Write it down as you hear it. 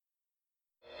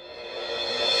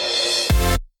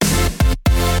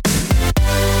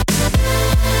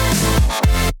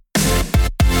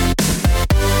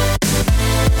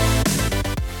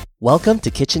Welcome to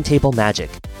Kitchen Table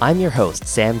Magic. I'm your host,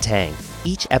 Sam Tang.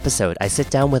 Each episode, I sit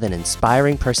down with an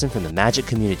inspiring person from the Magic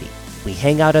community. We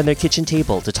hang out on their kitchen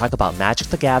table to talk about Magic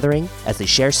the Gathering as they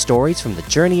share stories from the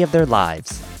journey of their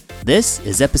lives. This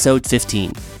is episode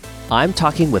 15. I'm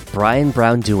talking with Brian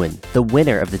Braun-Duin, the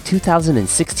winner of the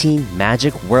 2016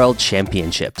 Magic World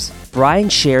Championships. Brian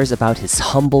shares about his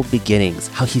humble beginnings,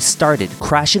 how he started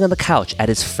crashing on the couch at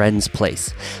his friend's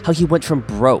place, how he went from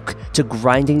broke to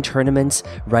grinding tournaments,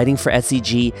 writing for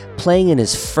SCG, playing in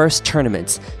his first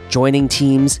tournaments, joining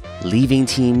teams, leaving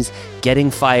teams,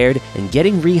 getting fired, and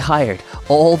getting rehired,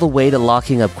 all the way to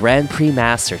locking up Grand Prix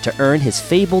Master to earn his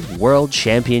fabled World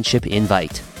Championship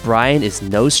invite. Brian is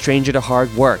no stranger to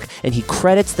hard work, and he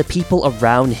credits the people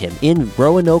around him in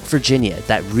Roanoke, Virginia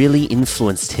that really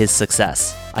influenced his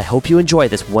success. I hope you enjoy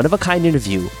this one-of-a-kind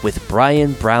interview with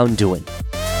Brian Braun-Duin.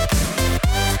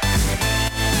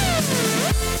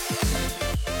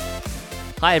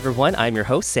 Hi everyone, I'm your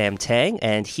host Sam Tang,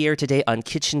 and here today on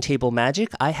Kitchen Table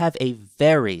Magic, I have a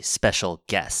very special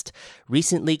guest.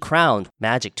 Recently crowned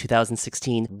Magic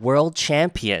 2016 World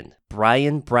Champion,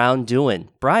 Brian Braun-Duin.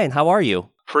 Brian, how are you?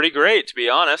 Pretty great, to be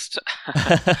honest.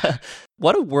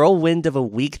 What a whirlwind of a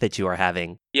week that you are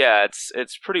having. Yeah,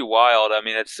 it's pretty wild. I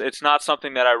mean, it's not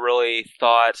something that I really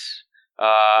thought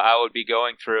I would be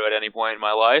going through at any point in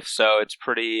my life, so it's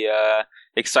pretty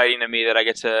exciting to me that I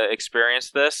get to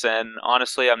experience this, and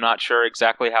honestly, I'm not sure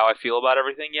exactly how I feel about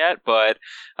everything yet, but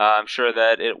I'm sure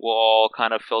that it will all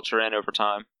kind of filter in over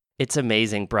time. It's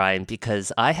amazing, Brian,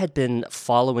 because I had been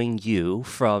following you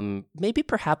from maybe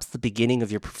perhaps the beginning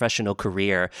of your professional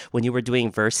career when you were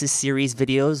doing Versus Series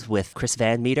videos with Chris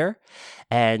Van Meter.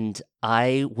 And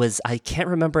I can't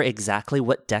remember exactly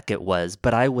what deck it was,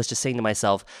 but I was just saying to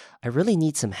myself, I really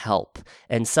need some help.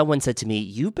 And someone said to me,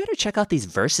 you better check out these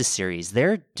Versus series.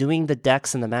 They're doing the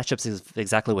decks and the matchups is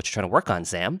exactly what you're trying to work on,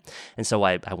 Sam. And so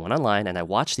I went online and I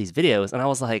watched these videos and I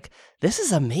was like, this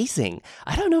is amazing.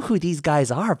 I don't know who these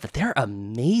guys are, but they're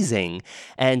amazing.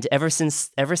 And ever since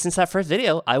that first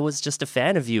video, I was just a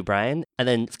fan of you, Brian. And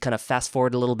then kind of fast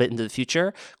forward a little bit into the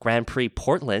future, Grand Prix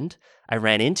Portland, I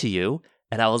ran into you.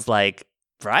 And I was like,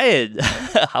 Brian,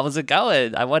 how's it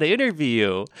going? I want to interview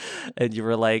you. And you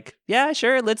were like, yeah,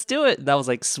 sure, let's do it. And I was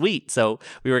like, sweet. So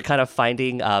we were kind of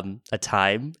finding a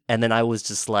time. And then I was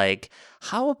just like,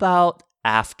 how about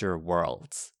after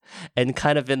Worlds? And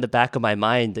kind of in the back of my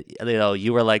mind,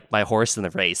 you were like my horse in the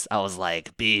race. I was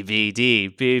like,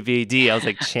 BBD, BBD. I was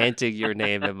like chanting your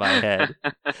name in my head.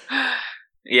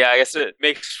 Yeah, I guess it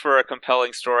makes for a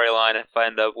compelling storyline if I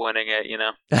end up winning it, you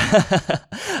know?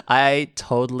 I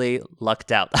totally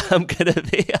lucked out. I'm going to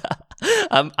be...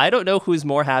 I don't know who's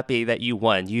more happy that you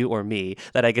won, you or me,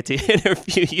 that I get to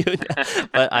interview you.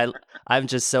 But I'm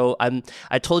just so...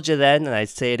 I told you then, and I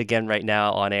say it again right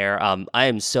now on air, I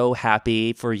am so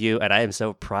happy for you, and I am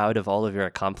so proud of all of your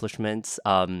accomplishments.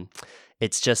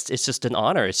 It's just an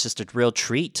honor. It's just a real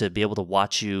treat to be able to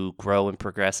watch you grow and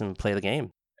progress and play the game.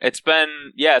 It's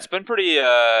been pretty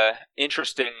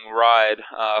interesting ride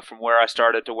from where I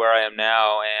started to where I am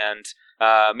now, and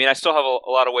I mean I still have a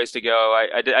lot of ways to go.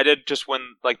 I did just win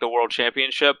like the World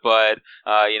Championship, but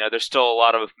there's still a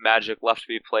lot of Magic left to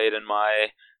be played in my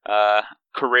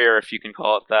career, if you can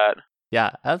call it that.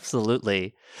 Yeah,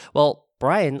 absolutely. Well,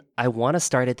 Brian, I want to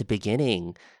start at the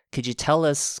beginning. Could you tell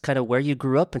us kind of where you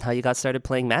grew up and how you got started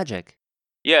playing Magic?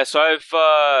 Yeah, so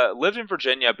I've lived in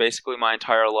Virginia basically my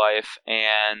entire life,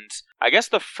 and I guess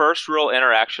the first real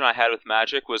interaction I had with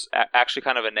Magic was actually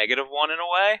kind of a negative one in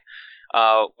a way.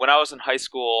 When I was in high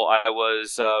school, I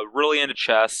was really into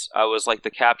chess. I was like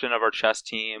the captain of our chess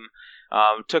team.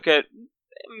 Took it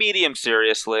medium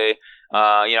seriously.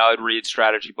 I'd read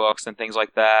strategy books and things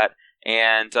like that.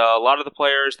 And a lot of the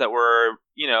players that were,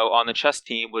 on the chess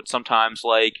team would sometimes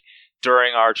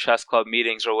during our chess club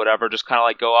meetings or whatever, just kind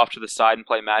of go off to the side and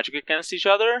play Magic against each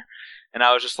other. And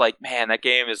I was just like, man, that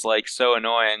game is so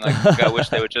annoying. I wish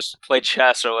they would just play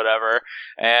chess or whatever.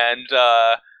 And,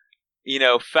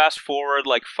 fast forward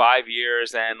 5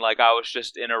 years and I was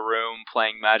just in a room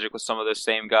playing Magic with some of those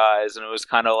same guys. And it was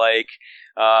kind of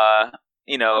a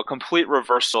complete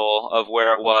reversal of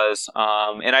where it was.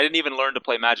 And I didn't even learn to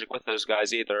play Magic with those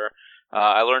guys either.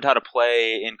 I learned how to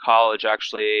play in college,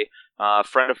 actually. A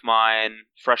friend of mine,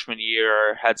 freshman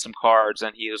year, had some cards,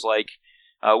 and he was like,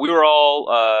 we were all,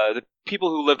 people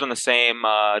who lived in the same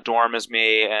dorm as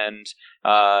me, and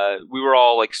we were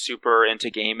all like super into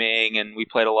gaming, and we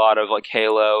played a lot of like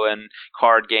Halo and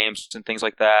card games and things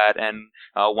like that. And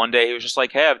one day he was just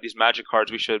like, "Hey, I have these Magic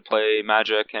cards. We should play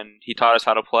Magic." And he taught us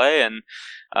how to play, and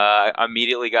I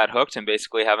immediately got hooked, and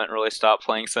basically haven't really stopped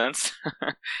playing since.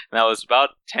 And that was about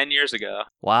 10 years ago.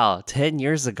 Wow, 10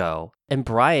 years ago. And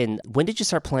Brian, when did you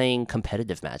start playing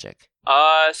competitive Magic?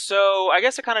 So I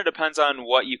guess it kind of depends on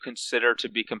what you consider to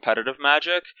be competitive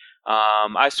Magic.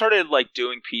 I started like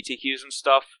doing PTQs and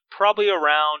stuff probably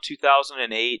around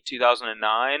 2008,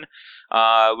 2009.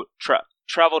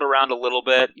 Traveled around a little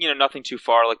bit, nothing too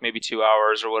far, like maybe 2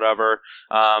 hours or whatever.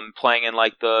 Playing in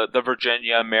like the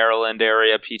Virginia, Maryland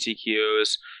area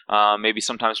PTQs, maybe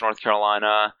sometimes North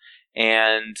Carolina,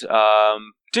 and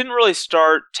didn't really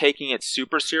start taking it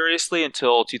super seriously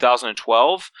until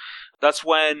 2012. That's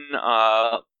when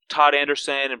Todd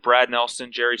Anderson and Brad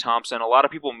Nelson, Jerry Thompson, a lot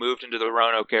of people moved into the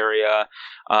Roanoke area.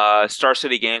 Star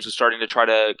City Games was starting to try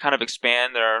to kind of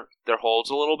expand their holds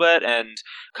a little bit and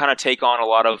kind of take on a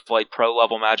lot of like pro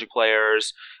level Magic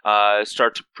players,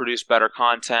 start to produce better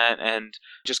content, and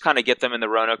just kind of get them in the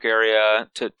Roanoke area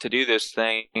to do those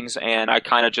things. And I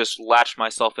kind of just latched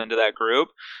myself into that group.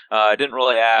 I didn't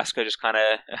really ask. I just kind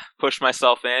of pushed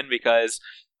myself in because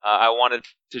I wanted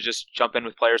to just jump in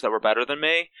with players that were better than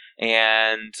me,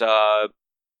 and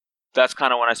that's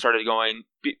kind of when I started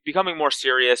becoming more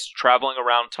serious, traveling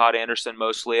around Todd Anderson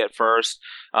mostly at first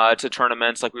to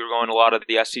tournaments. Like we were going to a lot of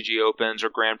the SCG Opens or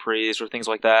Grand Prix or things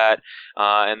like that,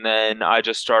 and then I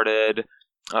just started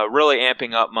really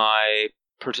amping up my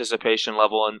participation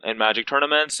level in Magic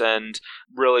tournaments and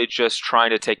really just trying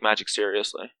to take Magic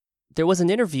seriously. There was an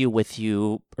interview with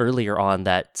you earlier on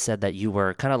that said that you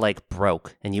were kind of like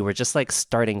broke and you were just like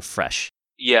starting fresh.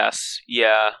 Yes,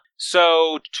 yeah.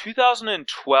 So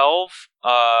 2012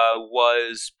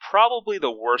 was probably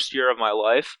the worst year of my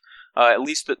life, at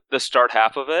least the start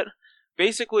half of it.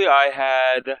 Basically,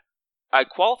 I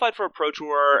qualified for a Pro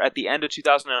Tour at the end of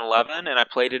 2011, and I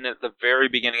played in it at the very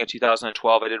beginning of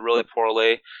 2012. I did really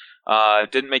poorly,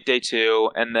 didn't make day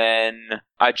two, and then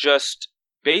I just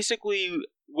basically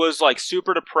was like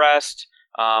super depressed.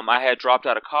 I had dropped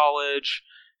out of college,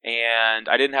 and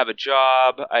I didn't have a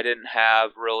job. I didn't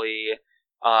have really.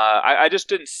 I just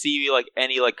didn't see like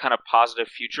any like kind of positive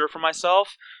future for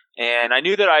myself, and I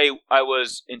knew that I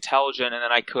was intelligent and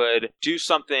that I could do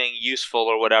something useful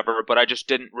or whatever, but I just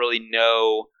didn't really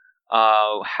know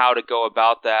how to go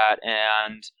about that.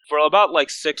 And for about like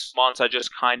 6 months, I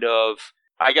just kind of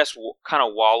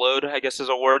wallowed, I guess is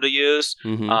a word to use.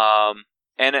 Mm-hmm.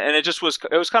 And it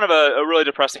was kind of a really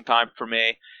depressing time for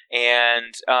me.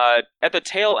 And at the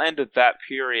tail end of that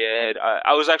period,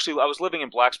 I was living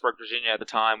in Blacksburg, Virginia at the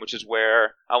time, which is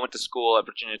where I went to school at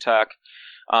Virginia Tech.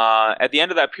 At the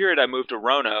end of that period, I moved to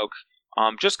Roanoke,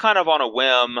 just kind of on a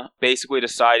whim, basically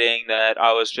deciding that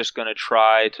I was just going to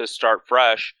try to start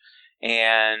fresh.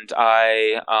 And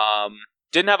I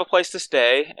didn't have a place to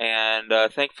stay, and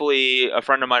thankfully, a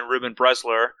friend of mine, Ruben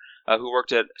Bresler, who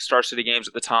worked at Star City Games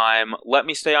at the time, let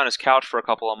me stay on his couch for a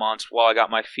couple of months while I got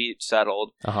my feet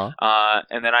settled. Uh-huh.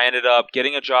 And then I ended up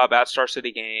getting a job at Star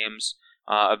City Games.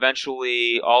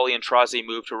 Eventually, Ollie and Trazi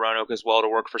moved to Roanoke as well to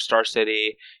work for Star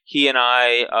City. He and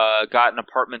I got an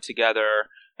apartment together,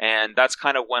 and that's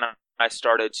kind of when I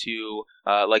started to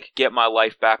get my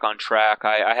life back on track.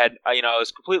 I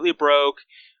was completely broke,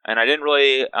 and I didn't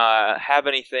really have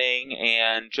anything,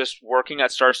 and just working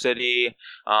at Star City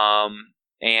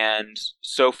and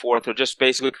so forth, or just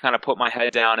basically kind of put my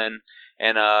head down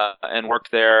and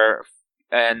worked there,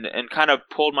 and kind of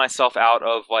pulled myself out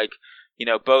of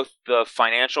both the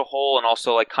financial hole and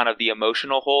also like kind of the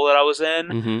emotional hole that I was in.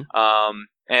 Mm-hmm.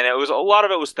 And it was a lot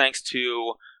of it was thanks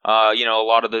to a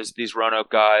lot of these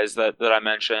Roanoke guys that I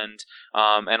mentioned,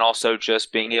 and also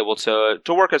just being able to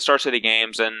work at Star City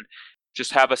Games and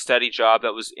just have a steady job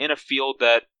that was in a field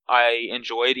that I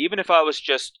enjoyed, even if I was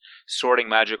just sorting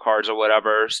Magic cards or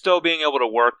whatever. Still being able to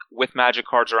work with Magic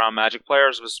cards around Magic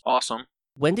players was awesome.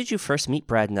 When did you first meet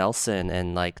Brad Nelson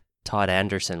and like Todd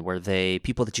Anderson? Were they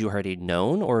people that you already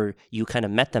known, or you kind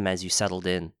of met them as you settled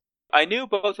in? I knew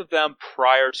both of them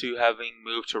prior to having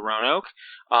moved to Roanoke,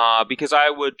 because I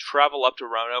would travel up to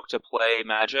Roanoke to play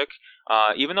Magic.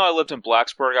 Even though I lived in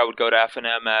Blacksburg, I would go to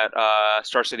F&M at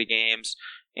Star City Games.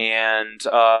 And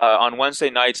on Wednesday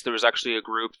nights, there was actually a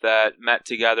group that met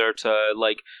together to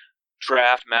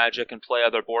draft Magic and play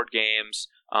other board games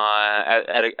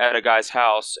at a guy's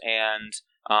house. And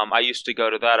I used to go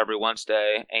to that every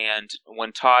Wednesday. And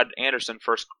when Todd Anderson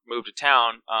first moved to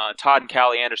town, Todd and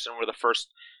Callie Anderson were the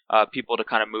first people to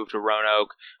kind of move to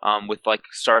Roanoke with like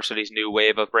Star City's new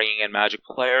wave of bringing in Magic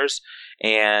players.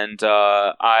 And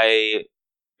I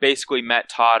basically met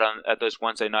Todd at those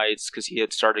Wednesday nights because he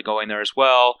had started going there as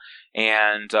well.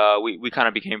 And we kind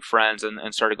of became friends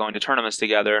and started going to tournaments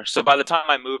together. So by the time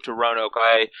I moved to Roanoke,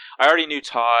 I already knew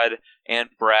Todd and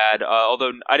Brad,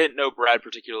 although I didn't know Brad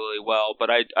particularly well, but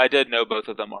I did know both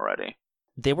of them already.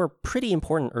 They were pretty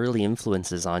important early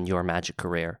influences on your Magic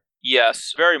career.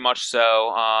 Yes, very much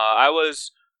so. I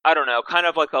was, I don't know, kind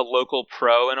of like a local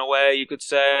pro in a way, you could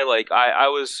say. Like I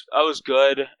was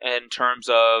good in terms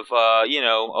of a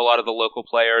lot of the local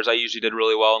players. I usually did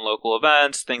really well in local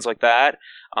events, things like that.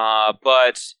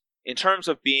 But in terms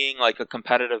of being like a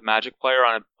competitive Magic player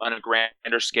on a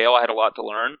grander scale, I had a lot to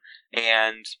learn,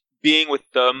 and being with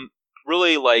them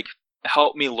really like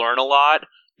helped me learn a lot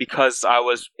because I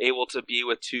was able to be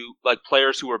with two like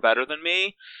players who were better than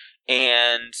me.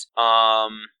 And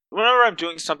whenever I'm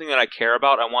doing something that I care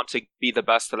about, I want to be the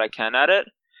best that I can at it.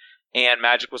 And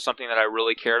Magic was something that I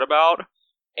really cared about.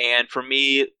 And for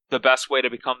me, the best way to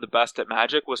become the best at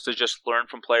Magic was to just learn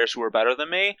from players who were better than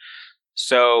me.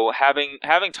 So having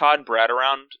Todd and Brad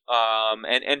around,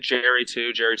 and Jerry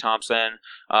too, Jerry Thompson,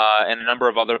 and a number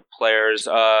of other players,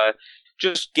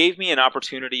 just gave me an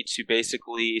opportunity to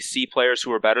basically see players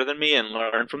who were better than me and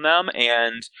learn from them.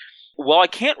 And while I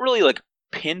can't really like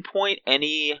pinpoint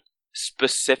any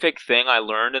specific thing I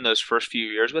learned in those first few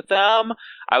years with them,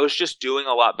 I was just doing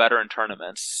a lot better in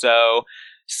tournaments. So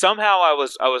somehow I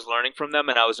was learning from them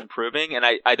and I was improving, and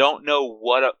I don't know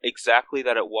what exactly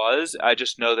that it was. I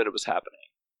just know that it was happening.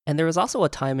 And there was also a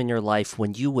time in your life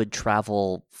when you would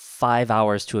travel 5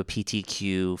 hours to a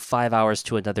PTQ, 5 hours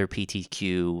to another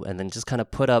PTQ, and then just kind of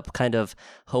put up kind of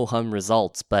ho-hum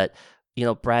results. But,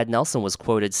 Brad Nelson was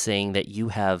quoted saying that you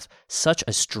have such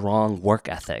a strong work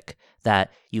ethic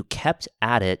that you kept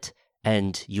at it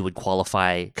and you would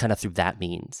qualify kind of through that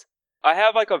means. I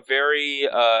have like a very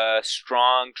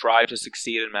strong drive to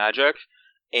succeed in Magic.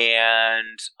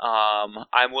 And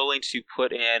I'm willing to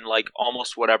put in like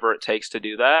almost whatever it takes to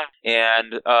do that,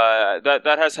 and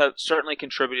that has certainly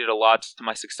contributed a lot to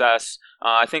my success.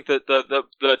 I think that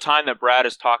the time that Brad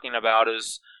is talking about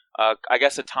is, I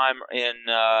guess, a time in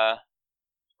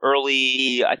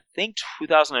early, I think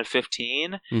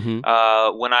 2015,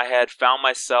 when I had found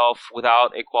myself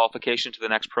without a qualification to the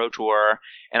next Pro Tour,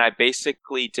 and I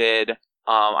basically did.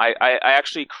 I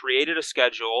actually created a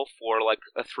schedule for like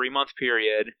a 3-month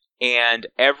period, and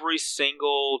every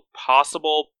single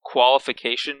possible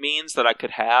qualification means that I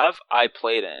could have, I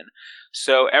played in.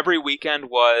 So every weekend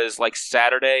was like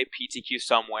Saturday PTQ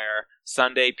somewhere,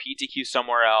 Sunday PTQ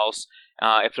somewhere else.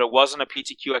 If there wasn't a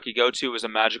PTQ I could go to, it was a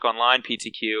Magic Online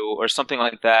PTQ or something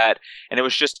like that. And it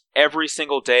was just every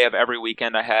single day of every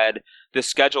weekend I had this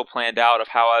schedule planned out of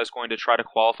how I was going to try to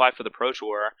qualify for the Pro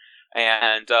Tour.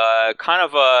 And kind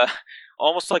of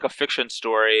almost like a fiction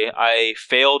story, I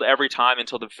failed every time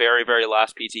until the very, very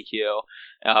last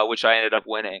PTQ, which I ended up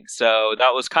winning. So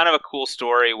that was kind of a cool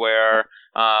story where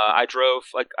I drove,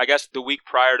 like, I guess the week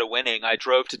prior to winning, I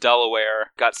drove to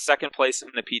Delaware, got second place in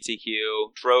the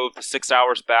PTQ, drove 6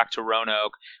 hours back to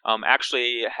Roanoke,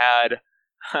 actually had,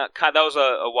 that was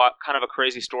kind of a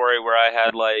crazy story where I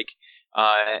had like,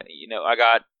 I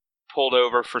got pulled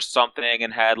over for something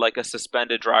and had like a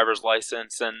suspended driver's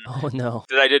license and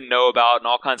that I didn't know about, and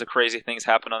all kinds of crazy things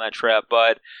happened on that trip,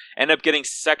 but ended up getting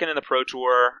second in the Pro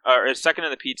Tour, or second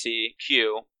in the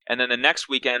PTQ. And then the next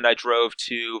weekend I drove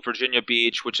to Virginia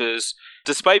Beach, which is,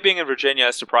 despite being in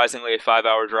Virginia, surprisingly a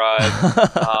 5-hour drive.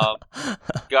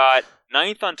 Got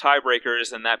 9th on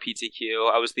tiebreakers in that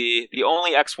PTQ. I was the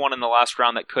only X1 in the last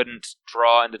round that couldn't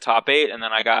draw into top 8, and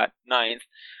then I got 9th.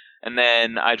 And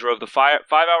then I drove the 5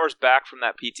 hours back from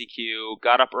that PTQ,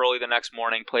 got up early the next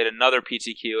morning, played another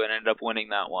PTQ, and ended up winning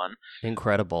that one.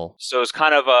 Incredible. So it was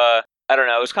kind of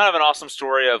it was kind of an awesome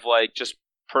story of like just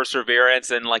perseverance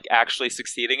and like actually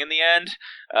succeeding in the end.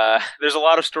 There's a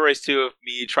lot of stories too of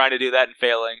me trying to do that and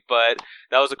failing, but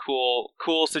that was a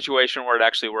cool situation where it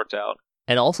actually worked out.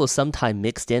 And also sometime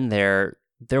mixed in there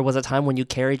was a time when you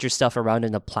carried your stuff around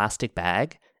in a plastic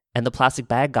bag, and the plastic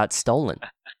bag got stolen.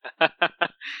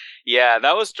 Yeah,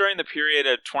 that was during the period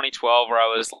of 2012 where I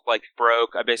was like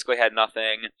broke. I basically had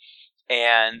nothing,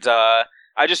 and I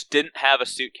just didn't have a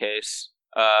suitcase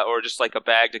or just like a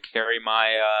bag to carry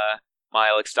my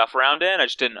my like stuff around in. I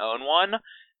just didn't own one,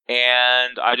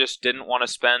 and I just didn't want to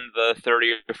spend the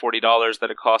 $30 or $40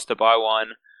 that it cost to buy one.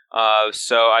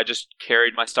 So I just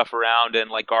carried my stuff around in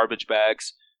like garbage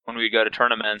bags when we would go to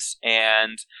tournaments.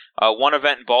 And one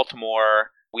event in Baltimore,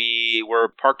 we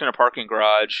were parked in a parking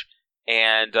garage,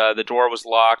 and the door was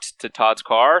locked to Todd's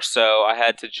car, so I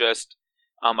had to just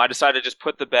I decided to just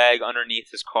put the bag underneath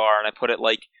his car, and I put it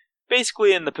like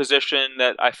basically in the position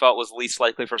that I felt was least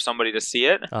likely for somebody to see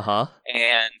it. Uh-huh.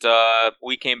 And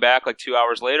we came back like 2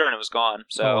 hours later, and it was gone.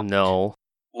 So Oh, no.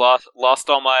 lost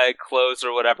all my clothes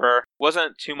or whatever.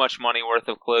 Wasn't too much money worth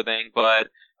of clothing, but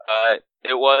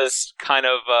it was kind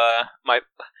of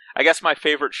I guess my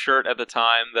favorite shirt at the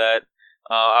time that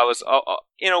I was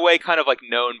in a way kind of like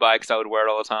known by because I would wear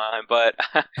it all the time, but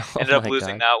ended up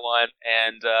losing that one.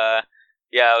 And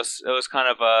yeah, it was kind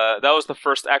of that was the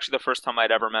first time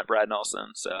I'd ever met Brad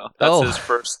Nelson. So that's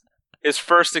his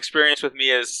first experience with me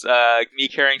is me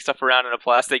carrying stuff around in a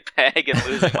plastic bag and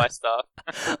losing my stuff.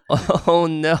 Oh,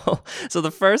 no. So the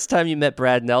first time you met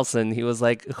Brad Nelson, he was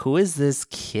like, who is this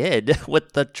kid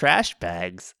with the trash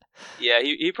bags? Yeah,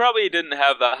 he probably didn't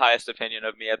have the highest opinion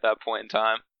of me at that point in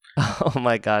time. Oh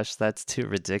my gosh, that's too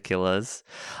ridiculous.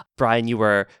 Brian, you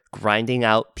were grinding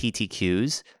out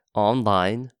PTQs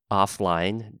online,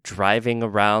 offline, driving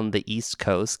around the East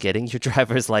Coast, getting your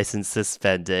driver's license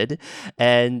suspended,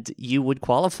 and you would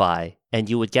qualify and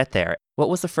you would get there. What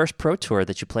was the first Pro Tour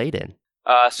that you played in?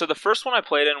 So the first one I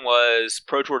played in was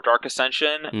Pro Tour Dark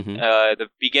Ascension, the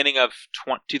beginning of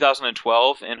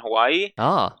 2012 in Hawaii.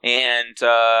 And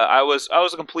I was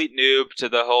a complete noob to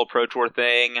the whole Pro Tour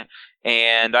thing,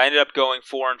 and I ended up going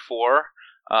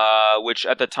 4-4, which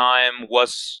at the time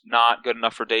was not good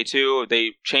enough for day 2.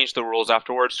 They changed the rules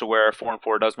afterwards to where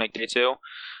 4-4 does make day 2.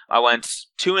 I went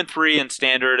 2-3 in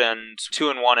standard and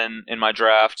 2-1 in my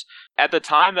draft. At the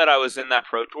time that I was in that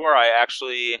Pro Tour, I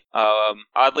actually,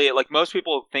 oddly, like most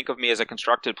people think of me as a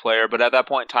constructed player, but at that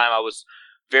point in time, I was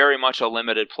very much a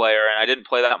limited player, and I didn't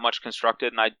play that much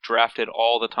constructed, and I drafted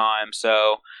all the time.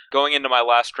 So going into my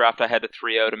last draft, I had to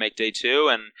 3-0 to make day 2,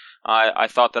 and I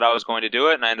thought that I was going to do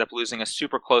it, and I ended up losing a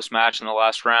super close match in the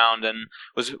last round, and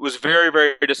was very,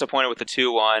 very disappointed with the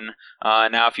 2-1.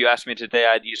 Now, if you asked me today,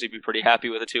 I'd usually be pretty happy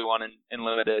with a 2-1 in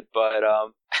limited, but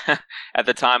at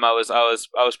the time, I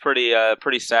was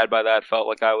pretty sad by that. Felt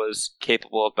like I was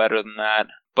capable of better than that.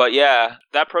 But yeah,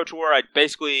 that Pro Tour, I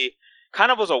basically kind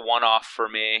of was a one-off for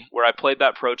me, where I played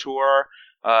that Pro Tour,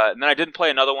 and then I didn't play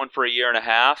another one for a year and a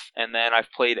half, and then I've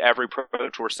played every Pro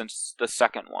Tour since the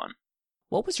second one.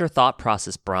 What was your thought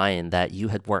process, Brian, that you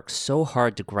had worked so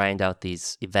hard to grind out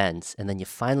these events, and then you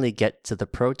finally get to the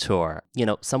Pro Tour? You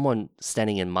know, someone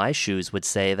standing in my shoes would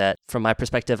say that, from my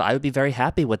perspective, I would be very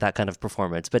happy with that kind of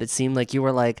performance, but it seemed like you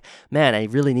were like, man, I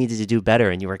really needed to do better,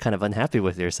 and you were kind of unhappy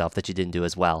with yourself that you didn't do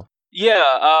as well. Yeah,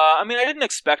 I mean, I didn't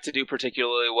expect to do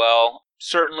particularly well.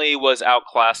 Certainly was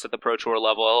outclassed at the Pro Tour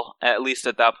level, at least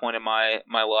at that point in my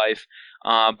life.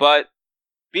 But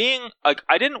being like,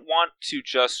 I didn't want to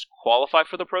just qualify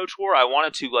for the Pro Tour. I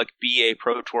wanted to like be a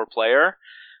Pro Tour player.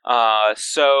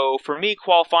 So for me,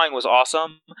 qualifying was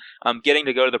awesome. Getting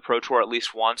to go to the Pro Tour at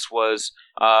least once was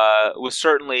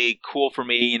certainly cool for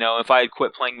me. You know, if I had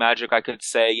quit playing Magic, I could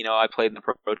say, you know, I played in the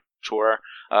Pro Tour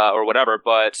or whatever.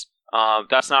 But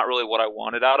that's not really what I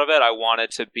wanted out of it. I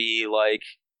wanted to be like,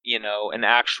 you know, an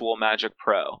actual Magic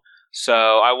pro.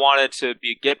 So I wanted to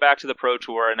get back to the Pro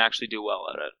Tour and actually do well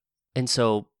at it. And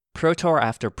so Pro Tour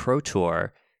after Pro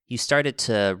Tour, you started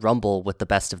to rumble with the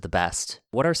best of the best.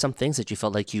 What are some things that you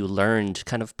felt like you learned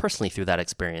kind of personally through that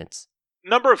experience?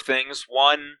 Number of things.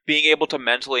 One, being able to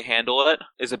mentally handle it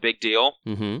is a big deal.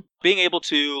 Mm-hmm. Being able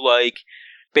to like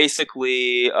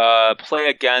basically play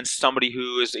against somebody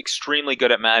who is extremely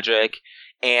good at Magic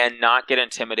and not get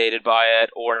intimidated by it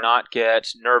or not get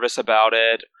nervous about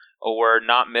it or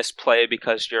not misplay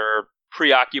because you're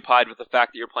preoccupied with the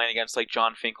fact that you're playing against like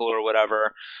Jon Finkel or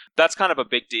whatever. That's kind of a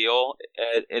big deal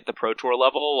at the Pro Tour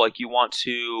level. Like you want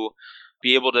to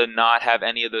be able to not have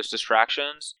any of those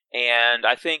distractions. And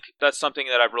I think that's something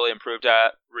that I've really improved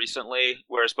at recently,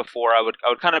 whereas before I would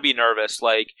kind of be nervous,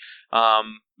 like,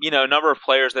 you know, a number of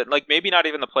players that, like, maybe not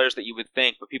even the players that you would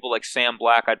think, but people like Sam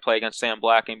Black, I'd play against Sam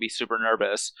Black and be super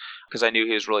nervous because I knew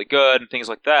he was really good and things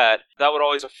like that. That would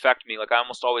always affect me. Like, I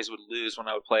almost always would lose when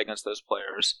I would play against those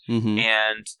players. Mm-hmm.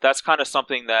 And that's kind of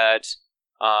something that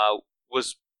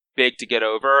was big to get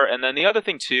over. And then the other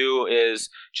thing, too, is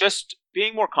just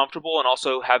being more comfortable and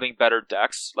also having better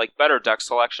decks. Like, better deck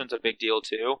selection's a big deal,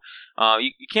 too.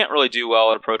 You can't really do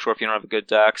well at a Pro Tour if you don't have a good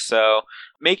deck. So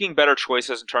making better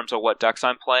choices in terms of what decks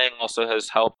I'm playing also has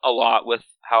helped a lot with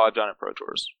how I've done at Pro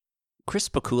Tours. Chris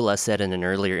Pikula said in an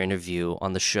earlier interview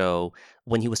on the show,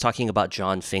 when he was talking about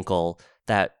Jon Finkel,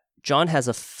 that Jon has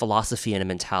a philosophy and a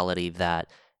mentality that,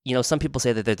 you know, some people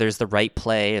say that there's the right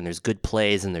play and there's good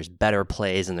plays and there's better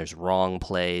plays and there's wrong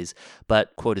plays.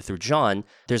 But quoted through Jon,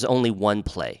 there's only one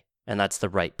play. and that's the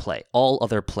right play. All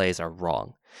other plays are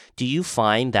wrong. Do you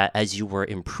find that as you were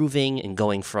improving and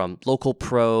going from local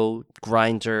pro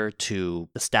grinder to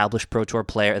established pro tour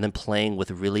player and then playing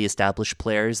with really established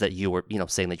players that you were,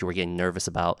 saying that you were getting nervous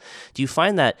about, do you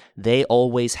find that they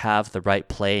always have the right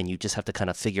play and you just have to kind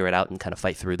of figure it out and kind of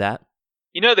fight through that?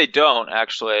 They don't,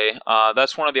 actually.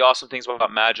 That's one of the awesome things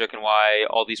about Magic and why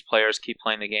all these players keep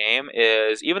playing the game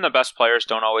is even the best players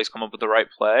don't always come up with the right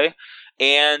play.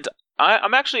 And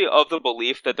I'm actually of the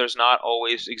belief that there's not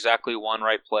always exactly one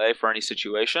right play for any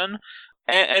situation.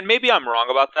 And maybe I'm wrong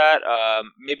about that.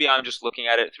 Maybe I'm just looking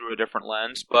at it through a different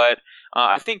lens. But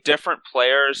I think different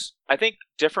plays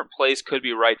could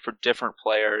be right for different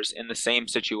players in the same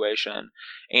situation.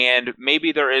 And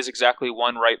maybe there is exactly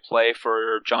one right play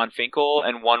for John Finkel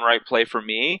and one right play for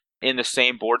me in the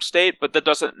same board state. But that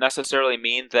doesn't necessarily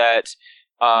mean that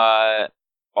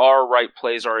our right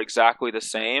plays are exactly the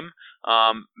same.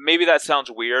 Maybe that sounds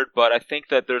weird, but I think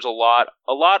that there's a lot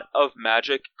of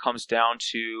Magic comes down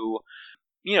to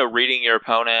reading your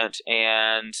opponent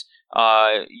and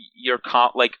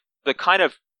the kind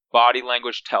of body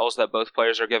language tells that both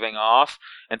players are giving off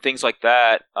and things like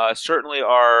that certainly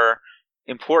are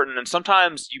important. And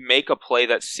sometimes you make a play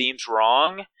that seems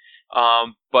wrong,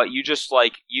 but you just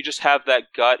have that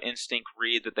gut instinct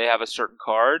read that they have a certain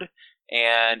card.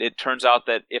 And it turns out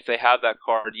that if they have that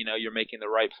card, you're making the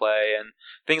right play and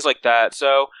things like that.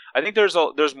 So I think there's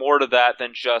more to that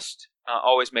than just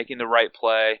always making the right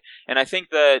play. And I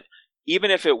think that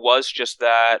even if it was just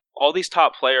that, all these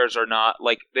top players are not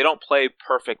they don't play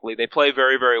perfectly. They play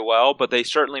very, very well, but they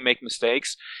certainly make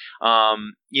mistakes.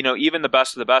 Even the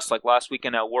best of the best, like last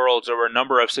weekend at Worlds, there were a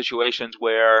number of situations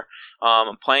where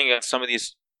I'm playing against some of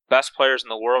these best players in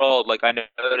the world. I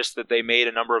noticed that they made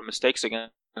a number of mistakes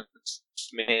against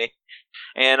me,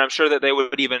 and I'm sure that they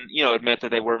would even admit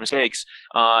that they were mistakes.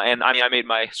 And I made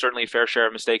my certainly fair share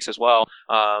of mistakes as well.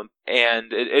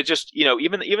 And it just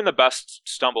even the best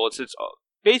stumble. It's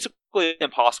basically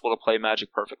impossible to play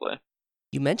Magic perfectly.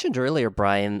 You mentioned earlier,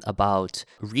 Brian, about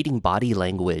reading body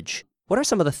language. What are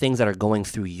some of the things that are going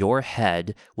through your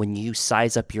head when you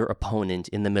size up your opponent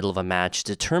in the middle of a match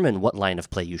to determine what line of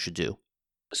play you should do?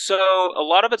 So a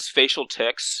lot of it's facial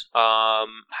tics.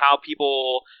 How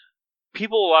people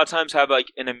a lot of times have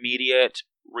an immediate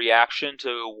reaction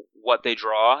to what they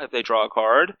draw if they draw a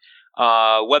card,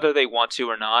 whether they want to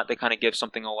or not. They kind of give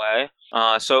something away.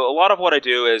 So a lot of what I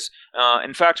do is,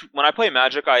 in fact, when I play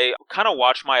Magic, I kind of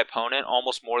watch my opponent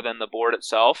almost more than the board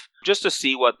itself, just to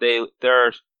see what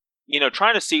they're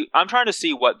trying to see. I'm trying to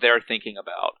see what they're thinking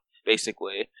about,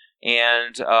 basically,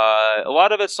 and a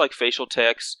lot of it's facial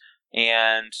tics.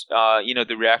 And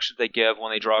the reaction they give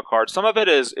when they draw a card. Some of it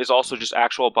is also just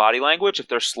actual body language, if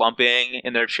they're slumping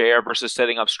in their chair versus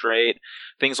sitting up straight,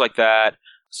 things like that.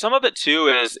 Some of it too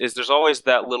is there's always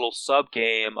that little sub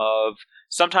game of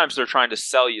sometimes they're trying to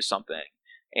sell you something,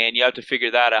 and you have to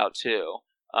figure that out too.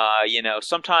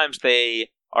 Sometimes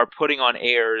they are putting on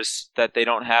airs that they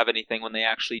don't have anything when they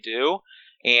actually do,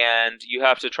 and you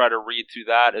have to try to read through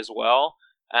that as well.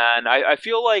 And I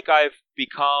feel like I've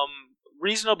become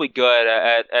reasonably good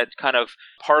at kind of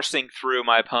parsing through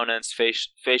my opponent's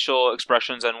facial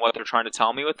expressions and what they're trying to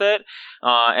tell me with it.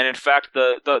 And in fact,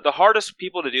 the hardest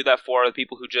people to do that for are the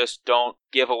people who just don't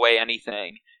give away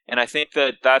anything. And I think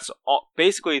that that's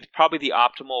basically probably the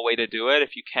optimal way to do it,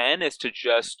 if you can, is to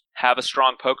just have a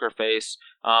strong poker face.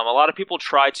 A lot of people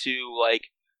try to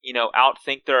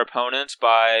outthink their opponents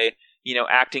by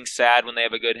acting sad when they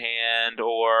have a good hand,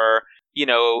 or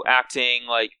acting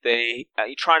like they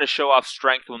trying to show off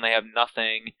strength when they have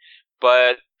nothing.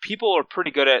 But people are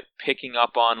pretty good at picking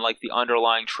up on the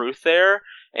underlying truth there.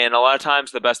 And a lot of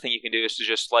times the best thing you can do is to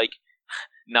just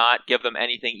not give them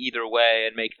anything either way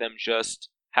and make them just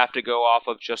have to go off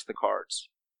of just the cards.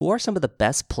 Who are some of the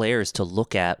best players to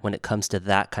look at when it comes to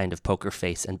that kind of poker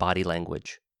face and body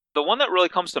language? The one that really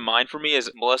comes to mind for me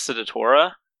is Melissa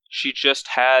DeTora. She just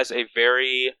has a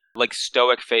very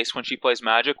stoic face when she plays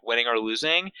Magic, winning or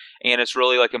losing, and it's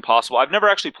really impossible. I've never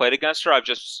actually played against her. I've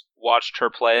just watched her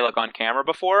play on camera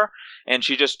before, and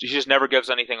she just never gives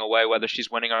anything away, whether she's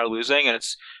winning or losing, and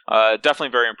it's definitely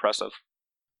very impressive.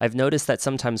 I've noticed that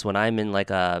sometimes when I'm in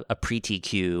a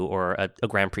pre-TQ or a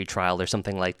Grand Prix trial or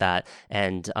something like that,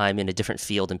 and I'm in a different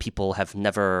field and people have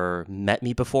never met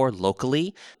me before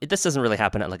locally, this doesn't really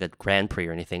happen at a Grand Prix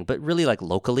or anything, but really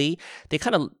locally, they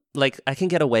kind of I can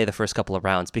get away the first couple of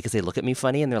rounds because they look at me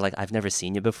funny and they're like, I've never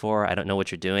seen you before. I don't know what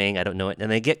you're doing. I don't know it.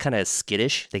 And they get kind of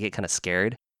skittish. They get kind of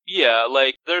scared. Yeah,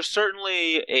 there's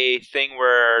certainly a thing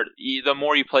where the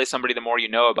more you play somebody, the more you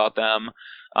know about them.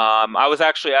 I was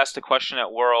actually asked a question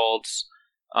at Worlds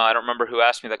I don't remember who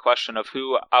asked me the question of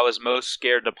who I was most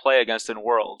scared to play against in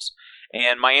Worlds.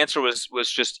 And my answer was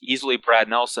just easily Brad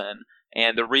Nelson.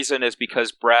 And the reason is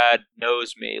because Brad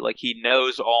knows me. Like, he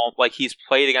knows all, like, he's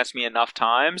played against me enough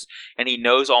times, and he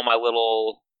knows all my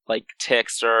little, like,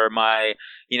 ticks or my,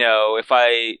 if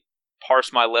I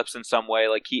parse my lips in some way,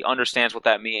 like, he understands what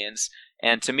that means.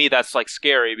 And to me, that's, like,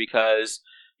 scary because,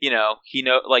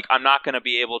 like, I'm not going to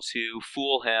be able to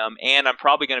fool him, and I'm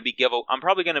probably going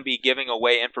to be giving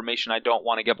away information I don't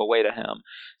want to give away to him.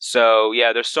 So,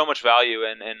 yeah, there's so much value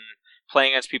in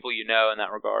playing against people in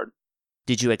that regard.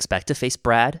 Did you expect to face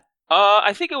Brad?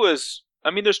 I think it was.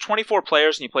 I mean, there's 24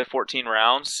 players and you play 14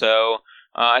 rounds, so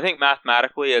I think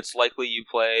mathematically it's likely you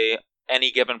play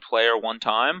any given player one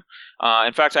time.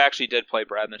 In fact, I actually did play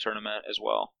Brad in the tournament as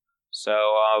well. So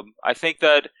I think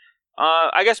that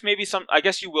I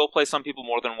guess you will play some people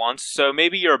more than once. So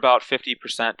maybe you're about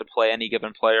 50% to play any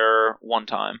given player one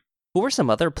time. Who were some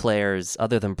other players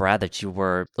other than Brad that you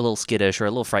were a little skittish or a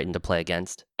little frightened to play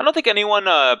against? I don't think anyone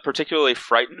particularly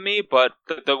frightened me, but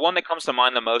the one that comes to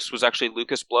mind the most was actually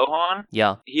Lucas Blohan.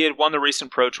 Yeah. He had won the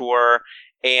recent Pro Tour,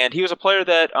 and he was a player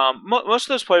that most of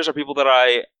those players are people that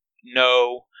I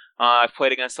know. I've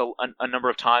played against a number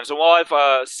of times. And while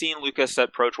I've seen Lucas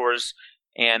at Pro Tours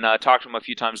and talked to him a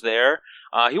few times there,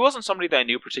 he wasn't somebody that I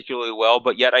knew particularly well,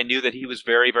 but yet I knew that he was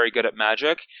very, very good at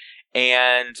Magic.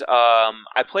 And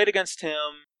I played against him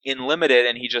in Limited,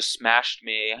 and he just smashed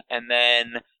me. And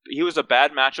then he was a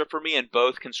bad matchup for me in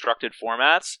both constructed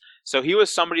formats. So he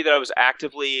was somebody that I was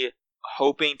actively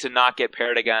hoping to not get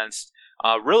paired against,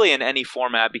 really in any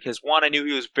format, because one, I knew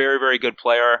he was a very, very good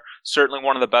player, certainly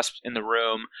one of the best in the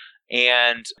room.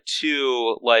 And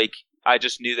two, like, I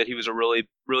just knew that he was a really,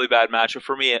 really bad matchup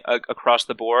for me across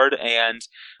the board. And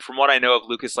from what I know of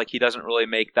Lucas, like, he doesn't really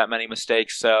make that many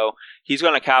mistakes. So he's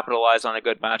going to capitalize on a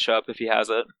good matchup if he has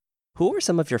it. Who were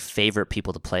some of your favorite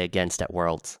people to play against at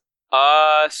Worlds?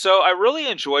 So I really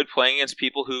enjoyed playing against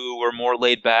people who were more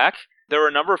laid back. There were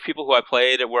a number of people who I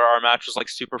played where our match was like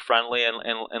super friendly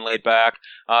and laid back.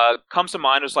 Comes to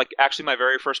mind was like actually my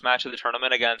very first match of the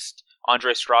tournament against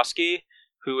Andre Strosky,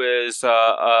 who is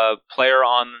a player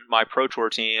on my Pro Tour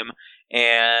team,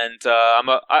 and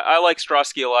I like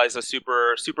Strosky a lot. He's a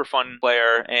super super fun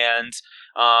player, and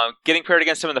getting paired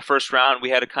against him in the first round, we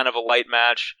had a kind of a light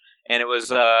match, and it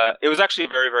was actually a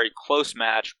very very close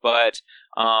match, but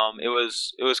it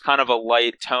was kind of a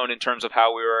light tone in terms of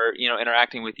how we were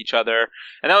interacting with each other,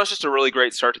 and that was just a really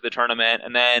great start to the tournament.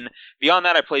 And then beyond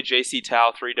that, I played JC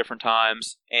Tao 3 different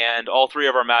times, and all 3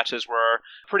 of our matches were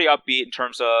pretty upbeat in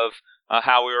terms of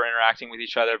how we were interacting with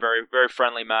each other. Very, very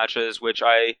friendly matches, which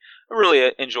I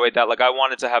really enjoyed that. Like, I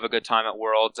wanted to have a good time at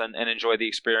Worlds and enjoy the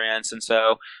experience. And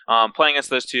so playing against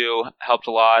those 2 helped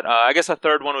a lot. I guess a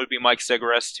third one would be Mike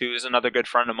Sigarist, who's another good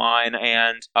friend of mine.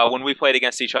 And when we played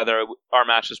against each other, our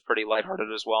match was pretty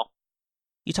lighthearted as well.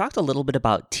 You talked a little bit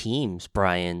about teams,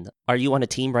 Brian. Are you on a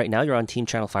team right now? You're on Team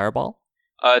Channel Fireball?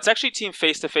 It's actually Team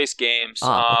Face-to-Face Games.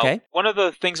 Okay. One of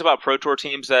the things about Pro Tour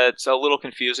teams that's a little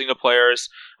confusing to players,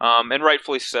 and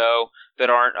rightfully so,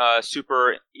 that aren't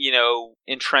super,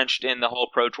 entrenched in the whole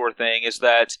Pro Tour thing, is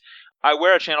that I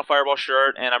wear a Channel Fireball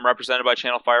shirt, and I'm represented by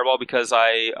Channel Fireball because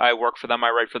I work for them, I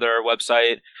write for their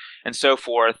website, and so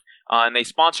forth, and they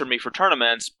sponsor me for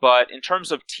tournaments. But in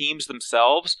terms of teams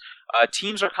themselves,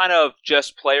 teams are kind of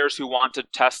just players who want to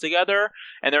test together,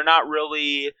 and they're not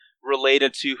really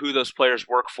related to who those players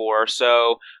work for.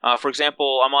 So, for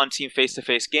example, I'm on Team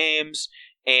Face-to-Face Games,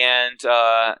 and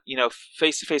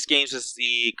Face-to-Face Games is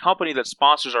the company that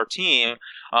sponsors our team,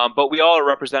 but we all are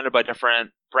represented by different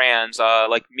brands,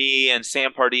 like me and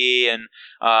Sam Pardee and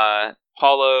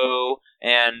Paulo,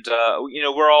 and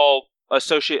we're all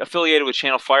affiliated with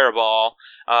Channel Fireball.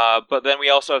 But then we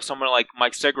also have someone like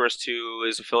Mike Sigarist, who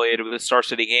is affiliated with Star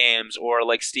City Games, or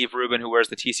like Steve Rubin, who wears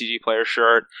the TCG player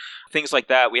shirt, things like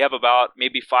that. We have about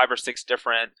maybe 5 or 6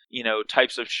 different,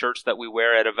 types of shirts that we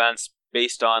wear at events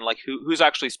based on like who's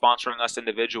actually sponsoring us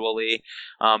individually.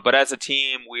 But as a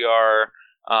team, we're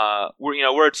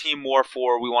a team more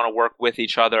for we want to work with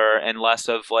each other and less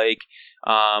of like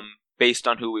based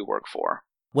on who we work for.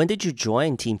 When did you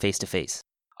join Team Face-to-Face?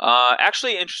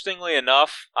 Actually, interestingly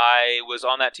enough, I was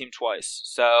on that team twice.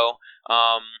 So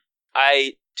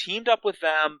I teamed up with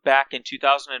them back in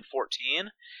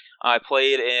 2014. I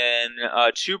played in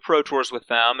 2 Pro Tours with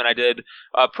them, and I did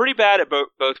pretty bad at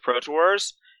both Pro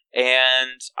Tours.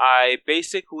 And I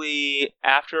basically,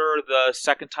 after the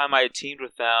second time I had teamed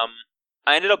with them,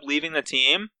 I ended up leaving the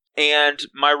team. And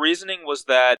my reasoning was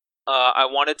that I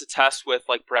wanted to test with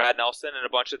like Brad Nelson and a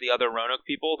bunch of the other Roanoke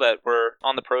people that were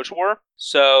on the Pro Tour.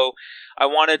 So I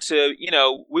wanted to,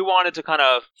 we wanted to kind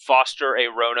of foster a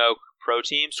Roanoke pro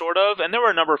team, sort of. And there were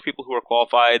a number of people who were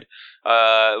qualified.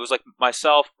 It was like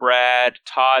myself, Brad,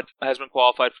 Todd has been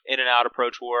qualified in and out of Pro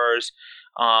Tours.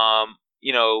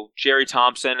 Jerry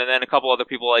Thompson, and then a couple other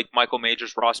people like Michael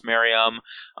Majors, Ross Merriam,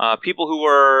 people who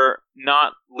were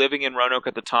not living in Roanoke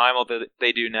at the time, although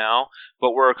they do now,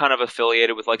 but were kind of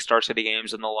affiliated with like Star City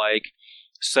Games and the like.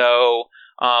 So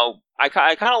I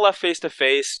kind of left Face to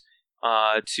Face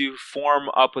to form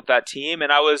up with that team,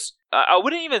 and I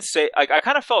wouldn't even say, like, I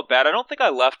kind of felt bad. I don't think I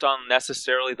left on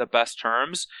necessarily the best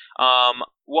terms.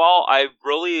 While I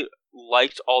really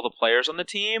liked all the players on the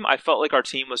team, I felt like our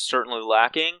team was certainly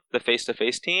lacking the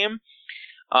face-to-face team.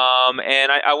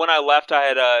 And I when I left, I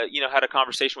had had a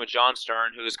conversation with John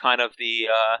Stern, who is kind of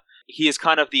he is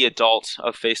kind of the adult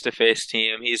of face-to-face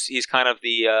team. He's kind of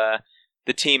the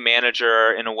team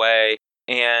manager in a way.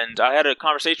 And I had a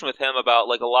conversation with him about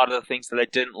like a lot of the things that I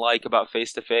didn't like about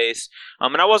face-to-face.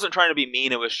 And I wasn't trying to be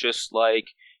mean. It was just like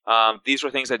these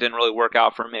were things that didn't really work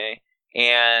out for me.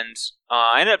 And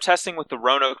I ended up testing with the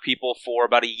Roanoke people for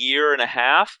about a year and a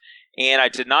half, and I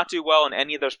did not do well in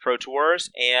any of those Pro Tours,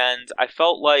 and I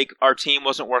felt like our team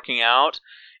wasn't working out,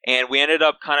 and we ended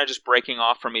up kind of just breaking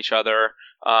off from each other.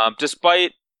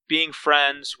 Despite being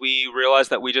friends, we realized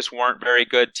that we just weren't very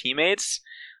good teammates,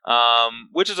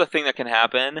 which is a thing that can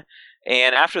happen.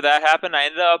 And after that happened, I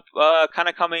ended up kind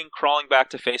of crawling back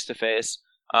to face,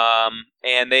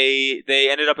 and they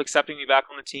ended up accepting me back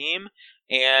on the team.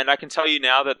 And I can tell you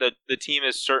now that the team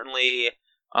is certainly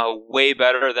way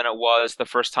better than it was the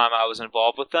first time I was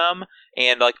involved with them.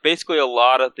 And like basically a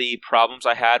lot of the problems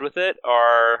I had with it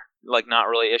are like not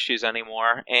really issues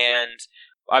anymore. And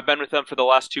I've been with them for the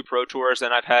last 2 Pro Tours,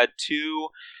 and I've had 2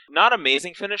 not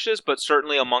amazing finishes, but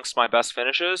certainly amongst my best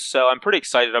finishes. So I'm pretty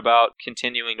excited about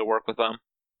continuing to work with them.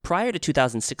 Prior to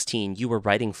 2016, you were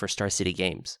writing for Star City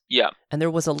Games. Yeah. And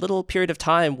there was a little period of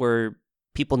time where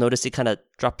people noticed it kind of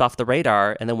dropped off the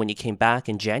radar, and then when you came back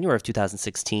in January of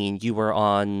 2016, you were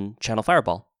on Channel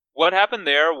Fireball. What happened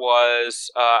there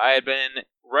was I had been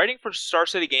writing for Star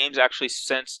City Games actually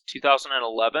since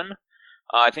 2011.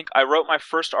 I think I wrote my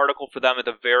first article for them at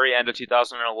the very end of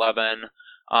 2011,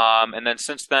 and then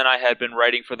since then I had been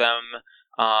writing for them.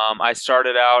 I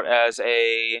started out as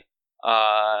a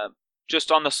just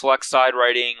on the select side,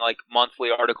 writing like monthly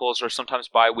articles or sometimes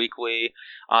bi-weekly.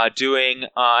 I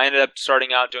ended up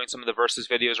starting out doing some of the Versus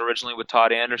videos originally with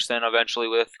Todd Anderson, eventually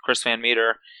with Chris Van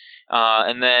Meter,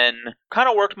 and then kind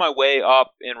of worked my way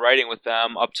up in writing with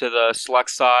them up to the select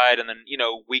side, and then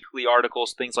weekly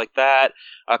articles, things like that.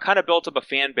 Kind of built up a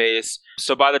fan base.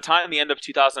 So by the time the end of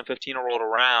 2015 rolled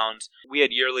around, we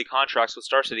had yearly contracts with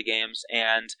Star City Games,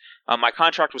 and my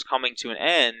contract was coming to an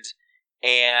end.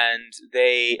 And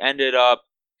they ended up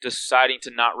deciding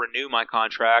to not renew my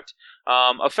contract,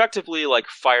 effectively like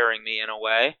firing me in a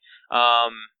way.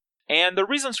 And the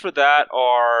reasons for that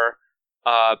are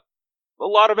a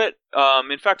lot of it,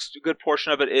 in fact, a good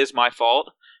portion of it is my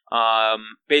fault.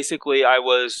 Basically, I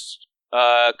was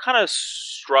kind of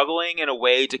struggling in a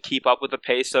way to keep up with the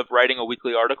pace of writing a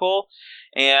weekly article,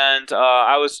 and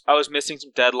I was missing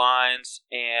some deadlines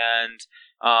and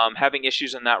having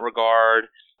issues in that regard.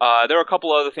 There were a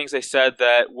couple other things they said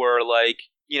that were like,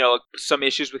 some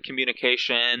issues with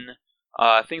communication,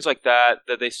 things like that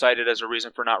they cited as a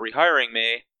reason for not rehiring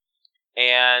me.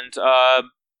 And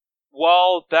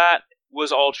while that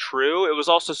was all true, it was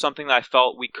also something that I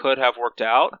felt we could have worked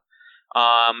out.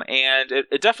 And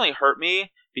it definitely hurt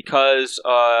me because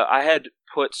I had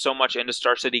put so much into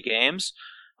Star City Games.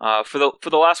 For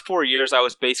the last 4 years, I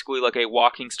was basically like a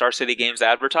walking Star City Games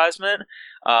advertisement,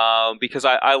 because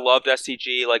I loved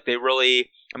SCG. Like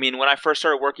when I first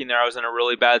started working there, I was in a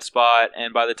really bad spot,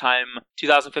 and by the time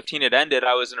 2015 had ended,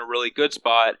 I was in a really good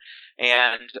spot,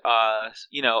 and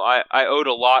I owed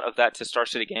a lot of that to Star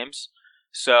City Games.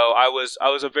 So I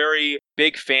was a very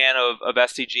big fan of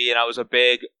SCG, and I was a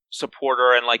big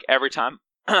supporter, and like every time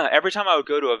I would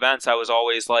go to events, I was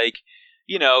always like,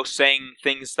 saying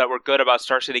things that were good about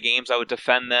Star City Games. I would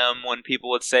defend them when people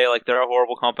would say like they're a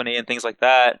horrible company and things like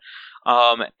that.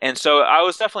 And so I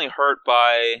was definitely hurt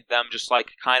by them just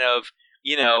like kind of,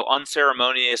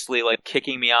 unceremoniously like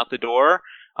kicking me out the door.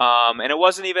 And it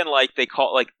wasn't even like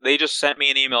they just sent me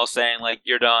an email saying like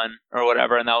you're done or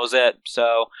whatever, and that was it.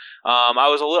 So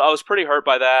I was pretty hurt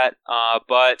by that,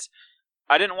 but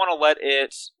I didn't want to let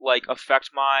it like affect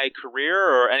my career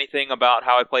or anything about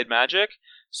how I played Magic.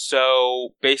 So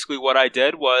basically what I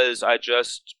did was I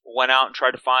just went out and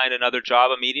tried to find another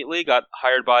job immediately, got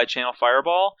hired by Channel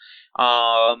Fireball.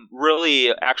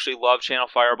 Really actually love Channel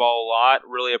Fireball a lot.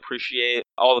 Really appreciate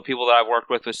all the people that I've worked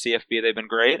with CFB. They've been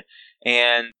great.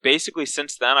 And basically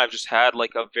since then, I've just had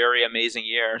like a very amazing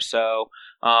year. So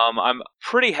I'm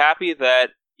pretty happy that,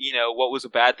 what was a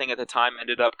bad thing at the time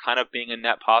ended up kind of being a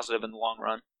net positive in the long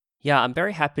run. Yeah, I'm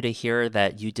very happy to hear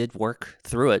that you did work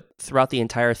through it throughout the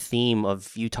entire theme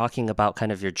of you talking about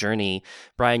kind of your journey.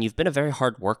 Brian, you've been a very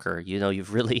hard worker.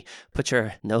 You've really put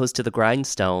your nose to the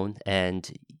grindstone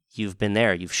and you've been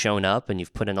there. You've shown up and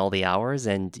you've put in all the hours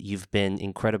and you've been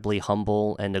incredibly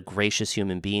humble and a gracious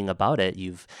human being about it.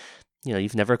 You've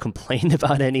never complained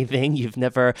about anything. You've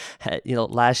never,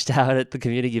 lashed out at the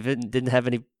community. You didn't have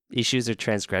any issues or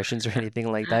transgressions or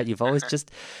anything like that. You've always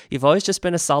just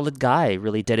been a solid guy,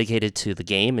 really dedicated to the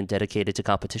game and dedicated to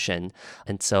competition.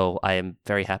 And so I am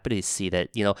very happy to see that,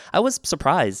 I was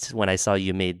surprised when I saw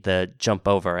you made the jump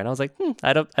over and I was like,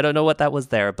 I don't know what that was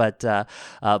there, but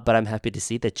I'm happy to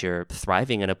see that you're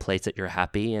thriving in a place that you're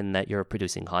happy and that you're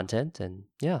producing content. And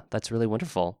yeah, that's really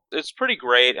wonderful. It's pretty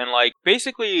great. And like,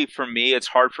 basically for me, it's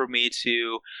hard for me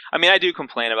to, I do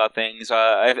complain about things.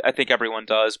 I think everyone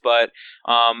does, but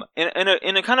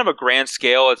in a kind of a grand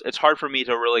scale, it's hard for me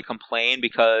to really complain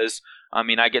because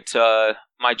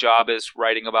my job is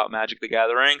writing about Magic the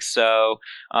Gathering, so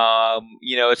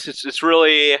it's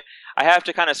really, I have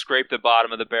to kind of scrape the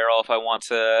bottom of the barrel if I want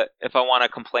to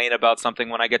complain about something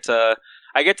when I get to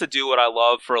do what I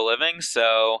love for a living.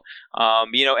 So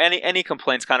any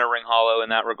complaints kind of ring hollow in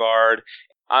that regard.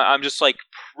 I'm just like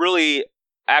really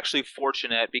actually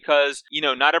fortunate because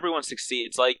not everyone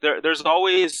succeeds. Like there's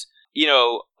always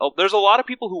there's a lot of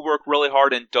people who work really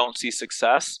hard and don't see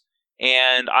success.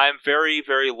 And I'm very,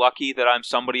 very lucky that I'm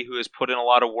somebody who has put in a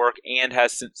lot of work and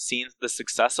has seen the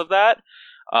success of that.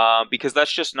 Because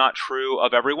that's just not true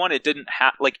of everyone. It didn't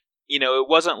have, it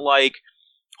wasn't like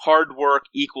hard work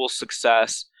equals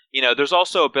success. There's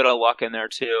also a bit of luck in there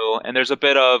too. And there's a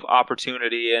bit of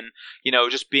opportunity and,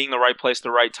 just being the right place at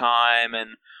the right time and,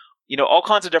 all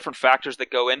kinds of different factors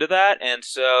that go into that. And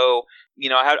so,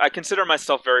 I consider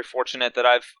myself very fortunate that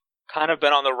I've kind of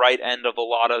been on the right end of a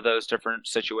lot of those different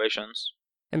situations.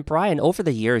 And Brian, over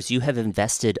the years, you have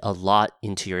invested a lot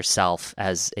into yourself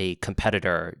as a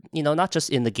competitor, not just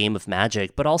in the game of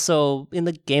Magic, but also in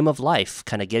the game of life,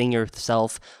 kind of getting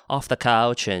yourself off the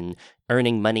couch and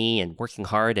earning money and working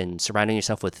hard and surrounding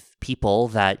yourself with people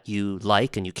that you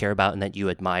like and you care about and that you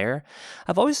admire.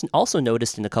 I've always also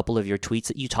noticed in a couple of your tweets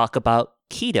that you talk about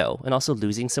keto and also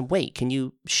losing some weight. Can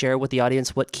you share with the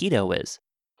audience what keto is?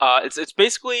 It's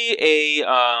basically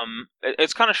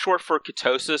it's kind of short for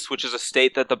ketosis, which is a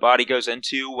state that the body goes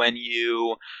into when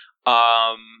you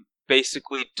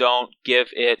basically don't give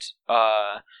it.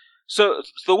 So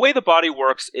the way the body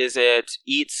works is it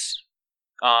eats,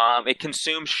 it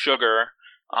consumes sugar,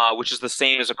 which is the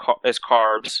same as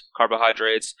carbs,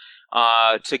 carbohydrates,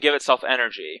 to give itself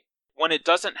energy. When it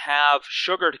doesn't have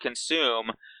sugar to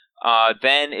consume,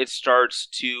 then it starts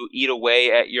to eat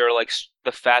away at your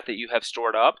the fat that you have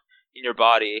stored up in your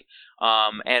body,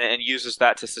 and uses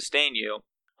that to sustain you.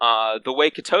 The way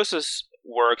ketosis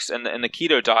works and the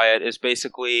keto diet is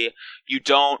basically you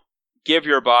don't give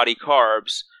your body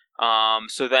carbs,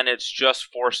 so then it's just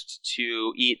forced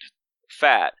to eat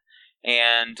fat,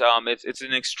 and it's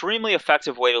an extremely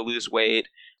effective way to lose weight.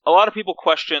 A lot of people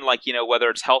question, whether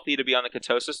it's healthy to be on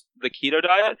the keto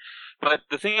diet. But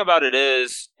the thing about it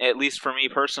is, at least for me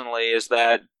personally, is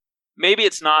that maybe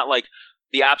it's not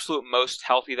the absolute most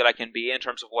healthy that I can be in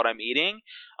terms of what I'm eating,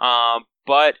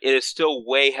 but it is still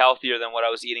way healthier than what I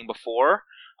was eating before.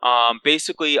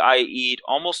 Basically, I eat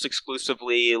almost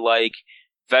exclusively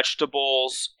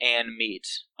vegetables and meat,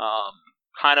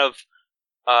 kind of.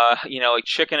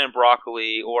 Chicken and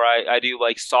broccoli, or I do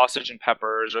sausage and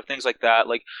peppers or things like that.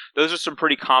 Those are some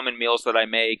pretty common meals that I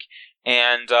make,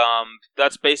 and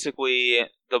that's basically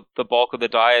the bulk of the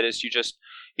diet. Is you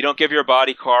don't give your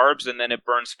body carbs and then it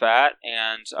burns fat.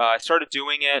 And I started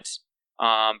doing it.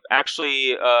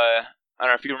 Actually, I don't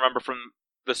know if you remember from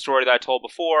the story that I told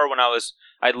before when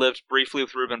I lived briefly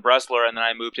with Ruben Bresler, and then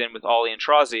I moved in with Ollie and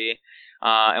Trazi.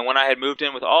 And when I had moved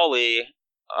in with Ollie,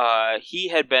 he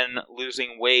had been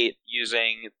losing weight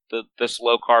using this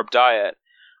low carb diet,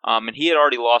 and he had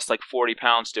already lost 40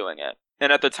 pounds doing it.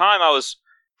 And at the time, I was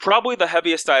probably the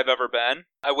heaviest I've ever been.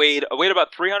 I weighed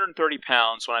about 330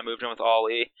 pounds when I moved in with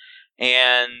Ollie,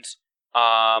 and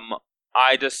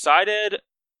I decided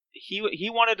he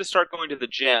wanted to start going to the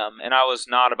gym, and I was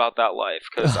not about that life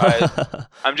because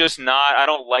I'm just not. I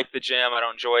don't like the gym. I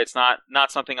don't enjoy it. It's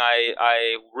not something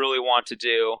I really want to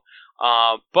do.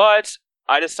 But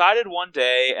I decided one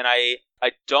day, and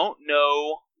I don't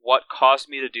know what caused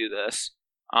me to do this.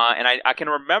 And I can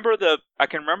remember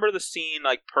the scene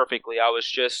like perfectly. I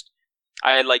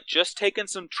had like just taken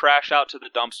some trash out to the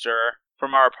dumpster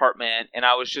from our apartment, and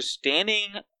I was just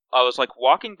standing. I was like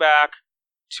walking back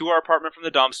to our apartment from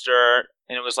the dumpster,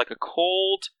 and it was like a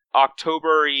cold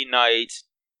October-y night,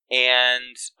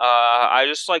 and I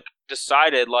just like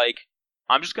decided like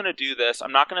I'm just gonna do this.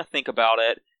 I'm not gonna think about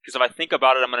it, because if I think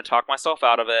about it, I'm gonna talk myself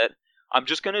out of it. I'm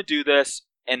just gonna do this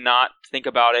and not think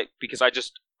about it because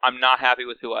I'm not happy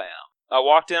with who I am. I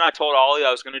walked in, I told Ollie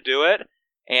I was gonna do it,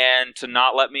 and to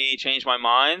not let me change my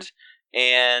mind.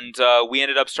 And we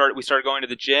started going to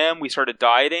the gym, we started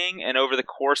dieting, and over the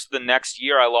course of the next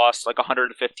year, I lost like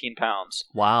 115 pounds.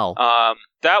 Wow.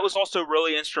 That was also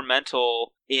really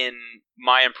instrumental in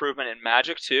my improvement in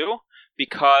Magic too,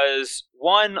 because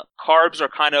one, carbs are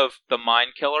kind of the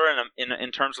mind killer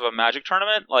in terms of a Magic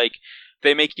tournament. Like,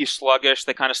 they make you sluggish,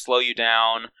 they kind of slow you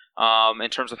down in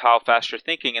terms of how fast you're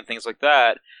thinking and things like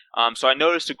that. So I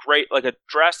noticed a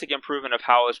drastic improvement of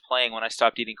how I was playing when I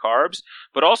stopped eating carbs.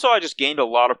 But also I just gained a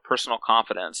lot of personal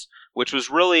confidence, which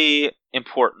was really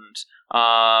important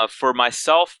for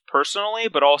myself personally,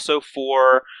 but also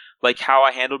for like how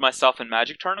I handled myself in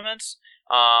Magic tournaments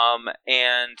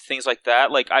and things like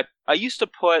that. Like I used to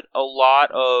put a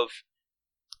lot of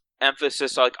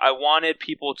emphasis, like I wanted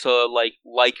people to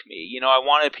like me. You know, I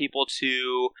wanted people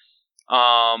to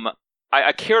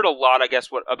I cared a lot, I guess,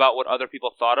 about what other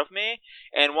people thought of me.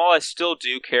 And while I still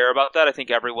do care about that, I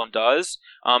think everyone does.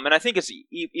 And I think it's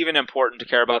even important to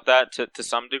care about that to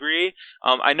some degree.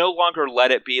 I no longer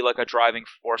let it be like a driving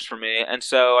force for me. And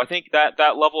so I think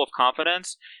that level of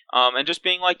confidence and just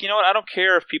being like, you know what, I don't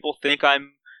care if people think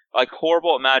I'm like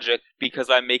horrible at Magic because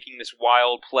I'm making this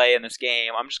wild play in this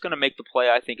game. I'm just going to make the play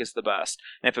I think is the best.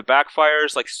 And if it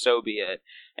backfires, like, so be it.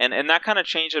 And that kind of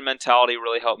change in mentality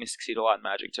really helped me succeed a lot in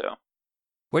Magic too.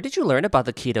 Where did you learn about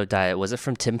the keto diet? Was it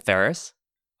from Tim Ferriss?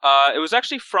 It was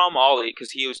actually from Ollie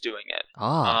because he was doing it.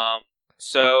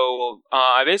 So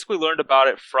I basically learned about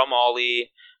it from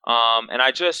Ollie, and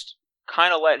I just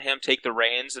kind of let him take the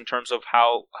reins in terms of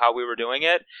how we were doing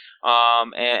it.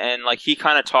 And like he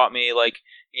kind of taught me like,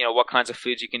 you know, what kinds of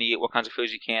foods you can eat, what kinds of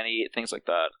foods you can't eat, things like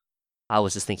that. I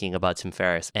was just thinking about Tim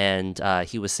Ferriss, and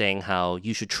he was saying how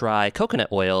you should try coconut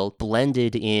oil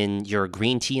blended in your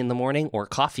green tea in the morning or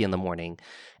coffee in the morning.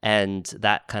 And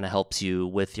that kind of helps you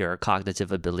with your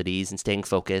cognitive abilities and staying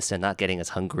focused and not getting as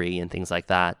hungry and things like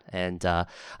that. And I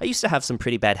used to have some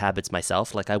pretty bad habits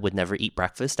myself. Like I would never eat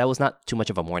breakfast. I was not too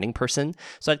much of a morning person.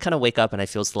 So I'd kind of wake up and I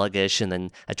feel sluggish, and then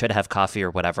I'd try to have coffee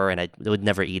or whatever, and I would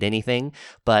never eat anything.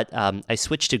 But I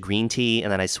switched to green tea,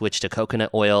 and then I switched to coconut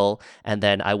oil, and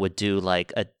then I would do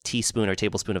like a teaspoon or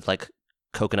tablespoon of like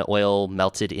coconut oil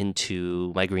melted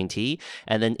into my green tea.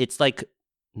 And then it's like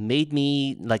made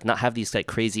me like not have these like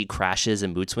crazy crashes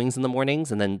and mood swings in the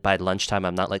mornings, and then by lunchtime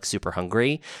I'm not like super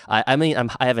hungry. I mean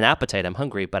I have an appetite, I'm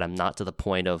hungry, but I'm not to the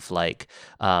point of like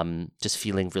just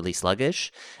feeling really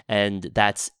sluggish, and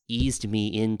that's eased me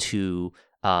into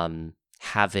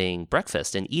having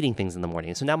breakfast and eating things in the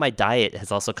morning. So now my diet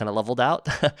has also kind of leveled out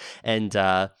and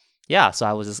yeah, so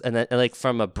I was just, and then, like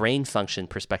from a brain function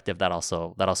perspective, that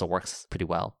also works pretty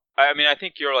well. I mean, I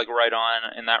think you're like right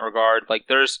on in that regard. Like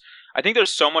I think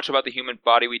there's so much about the human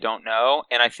body we don't know,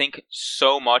 and I think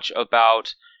so much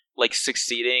about like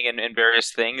succeeding in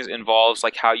various things involves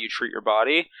like how you treat your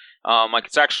body. Like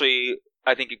it's actually,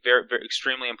 I think, very, very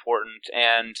extremely important.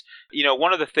 And you know,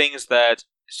 one of the things that,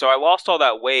 so I lost all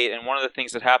that weight, and one of the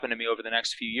things that happened to me over the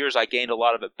next few years, I gained a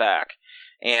lot of it back,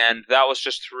 and that was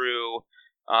just through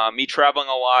me traveling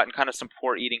a lot and kind of some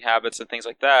poor eating habits and things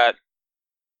like that.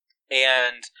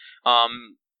 And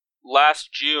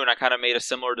last June, I kind of made a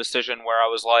similar decision where I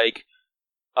was like,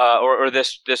 or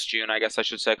this June, I guess I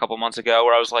should say, a couple months ago,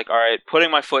 where I was like, all right, putting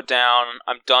my foot down,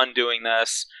 I'm done doing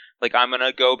this. Like, I'm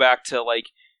gonna go back to like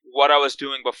what I was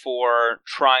doing before,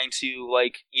 trying to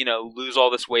like, you know, lose all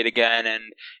this weight again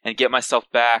and get myself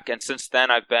back. And since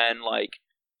then, I've been like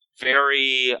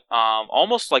very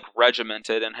almost like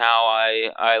regimented in how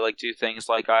I like do things.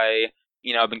 Like I've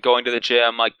been going to the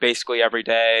gym like basically every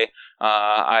day.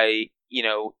 I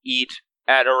eat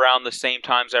at around the same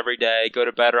times every day, go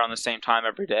to bed around the same time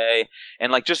every day,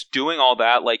 and like just doing all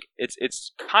that, like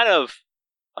it's kind of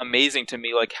amazing to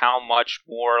me, like how much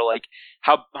more, like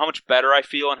how much better I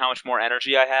feel and how much more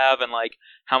energy I have, and like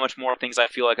how much more things I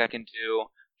feel like I can do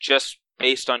just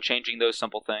based on changing those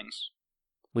simple things.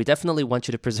 We definitely want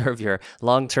you to preserve your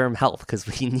long-term health because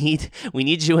we need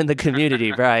you in the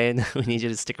community, Brian. We need you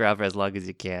to stick around for as long as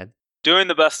you can. Doing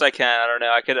the best I can. I don't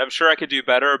know. I'm sure I could do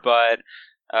better, but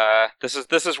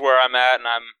This is where I'm at, and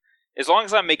as long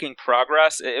as I'm making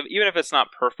progress, even if it's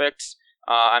not perfect,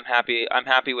 I'm happy. I'm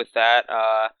happy with that.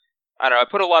 I don't know. I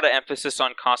put a lot of emphasis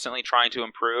on constantly trying to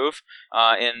improve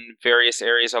in various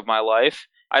areas of my life.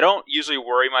 I don't usually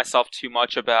worry myself too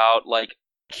much about like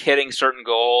hitting certain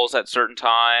goals at certain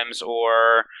times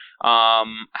or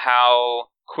how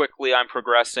quickly I'm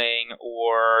progressing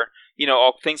or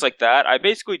all things like that. I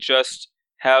basically just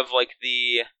have like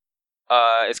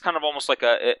it's kind of almost like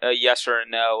a yes or a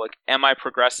no. Like, am I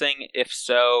progressing? If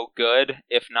so, good.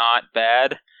 If not,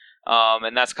 bad.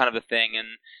 And that's kind of the thing. And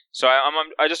so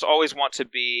I just always want to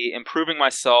be improving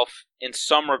myself in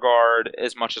some regard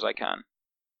as much as I can.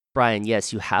 Brian,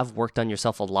 yes, you have worked on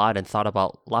yourself a lot and thought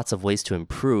about lots of ways to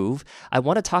improve. I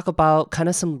want to talk about kind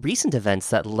of some recent events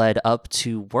that led up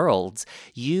to Worlds.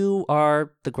 You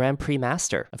are the Grand Prix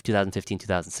Master of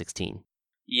 2015-2016.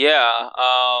 Yeah,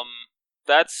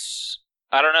 that's,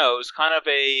 I don't know, it was kind of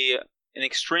an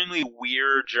extremely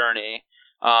weird journey,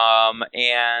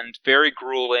 and very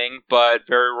grueling, but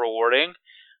very rewarding.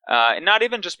 And not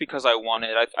even just because I won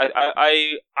it.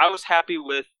 I was happy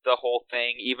with the whole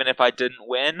thing, even if I didn't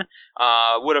win.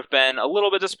 Would have been a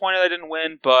little bit disappointed I didn't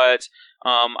win, but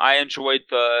I enjoyed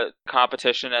the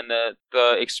competition and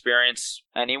the experience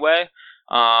anyway.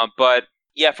 But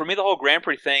yeah, for me, the whole Grand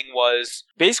Prix thing was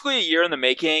basically a year in the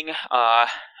making.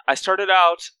 I started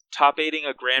out top 8ing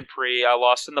a Grand Prix. I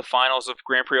lost in the finals of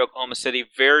Grand Prix Oklahoma City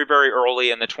very, very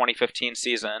early in the 2015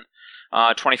 season.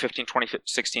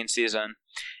 2015-2016 season.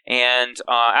 And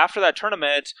after that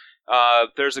tournament,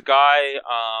 there's a guy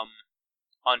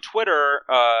on Twitter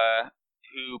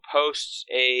who posts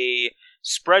a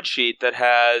spreadsheet that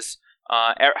has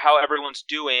how everyone's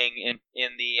doing in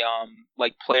the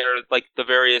like player, like the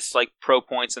various like pro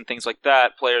points and things like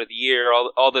that, player of the year,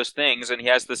 all those things, and he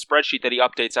has this spreadsheet that he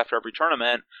updates after every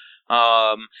tournament.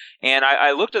 And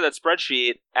I looked at that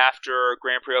spreadsheet after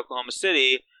Grand Prix Oklahoma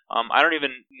City. I don't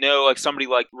even know, like somebody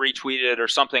like retweeted it or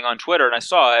something on Twitter, and I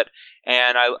saw it,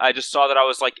 and I just saw that I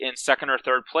was like in second or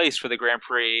third place for the Grand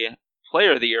Prix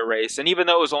Player of the Year race. And even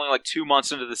though it was only like 2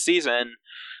 months into the season,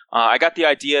 I got the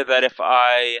idea that if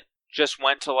I just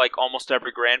went to like almost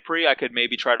every Grand Prix, I could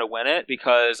maybe try to win it,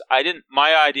 because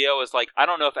my idea was like, I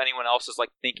don't know if anyone else is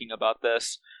like thinking about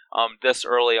this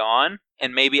early on,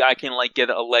 and maybe I can like get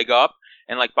a leg up,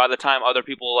 and like by the time other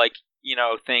people like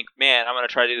think, man, I'm going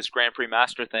to try to do this Grand Prix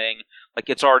Master thing, like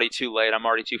it's already too late. I'm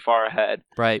already too far ahead.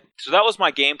 Right. So that was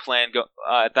my game plan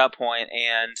at that point,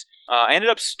 and I ended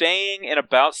up staying in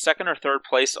about second or third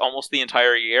place almost the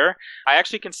entire year. I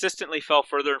actually consistently fell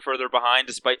further and further behind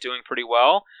despite doing pretty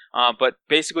well. But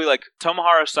basically, like,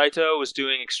 Tomohiro Saito was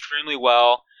doing extremely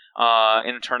well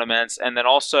in the tournaments, and then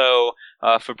also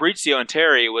Fabrizio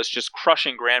Anteri was just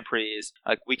crushing Grand Prix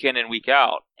like week in and week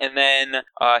out. And then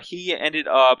he ended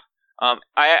up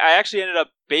I actually ended up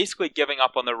basically giving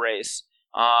up on the race.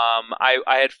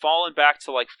 I had fallen back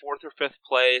to like fourth or fifth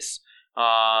place,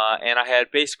 and I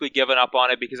had basically given up on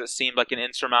it because it seemed like an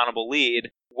insurmountable lead.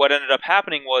 What ended up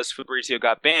happening was Fabrizio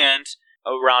got banned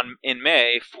around in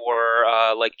May for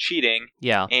like cheating.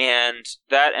 Yeah. And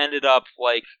that ended up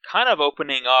like kind of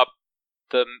opening up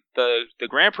the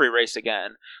Grand Prix race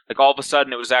again. Like all of a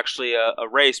sudden it was actually a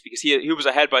race, because he was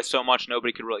ahead by so much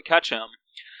nobody could really catch him.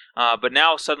 But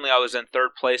now suddenly I was in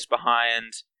third place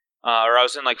behind, or I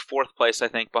was in like fourth place, I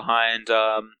think, behind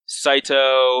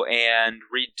Saito and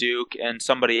Reed Duke and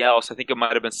somebody else. I think it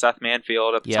might have been Seth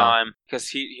Manfield at the time, because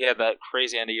he had that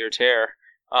crazy end of year tear.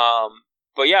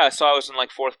 But yeah, so I was in like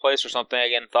fourth place or something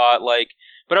again. Thought like,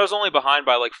 but I was only behind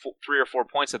by like 3 or 4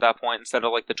 points at that point instead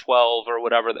of like the 12 or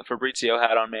whatever that Fabrizio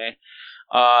had on me.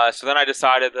 So then I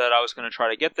decided that I was going to try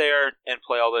to get there and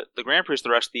play all the Grand Prix the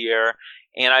rest of the year,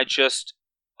 and I just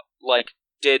like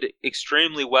did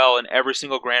extremely well in every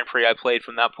single Grand Prix I played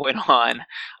from that point on,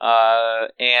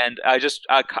 and I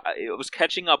was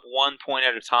catching up 1 point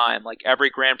at a time. Like every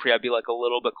Grand Prix I'd be like a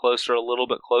little bit closer, a little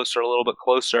bit closer, a little bit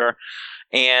closer,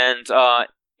 and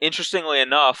interestingly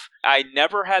enough, I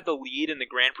never had the lead in the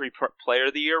Grand Prix Player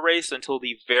of the Year race until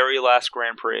the very last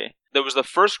Grand Prix. That was the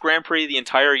first Grand Prix the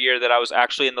entire year that I was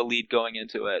actually in the lead going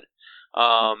into it.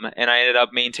 And I ended up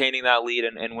maintaining that lead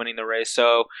and winning the race.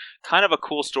 So kind of a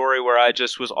cool story where I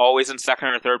just was always in second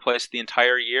or third place the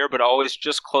entire year, but always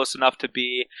just close enough to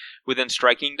be within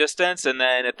striking distance. And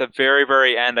then at the very,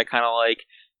 very end, I kind of like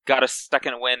got a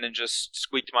second win and just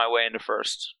squeaked my way into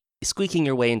first. Squeaking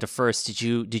your way into first, did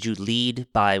you lead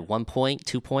by 1 point,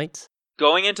 2 points?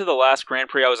 going into the last Grand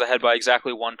Prix, I was ahead by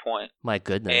exactly 1 point. My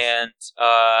goodness. And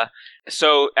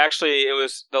so actually, it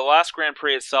was the last Grand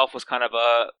Prix itself was kind of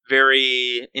a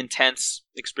very intense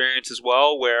experience as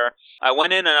well, where I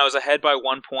went in and I was ahead by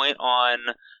 1 point on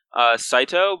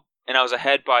Saito, and I was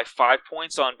ahead by 5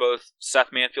 points on both Seth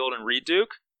Manfield and Reed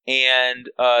Duke. And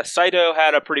Saito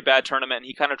had a pretty bad tournament, and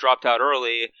he kind of dropped out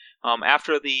early.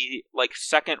 After the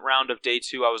second round of day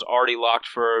 2, I was already locked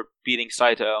for beating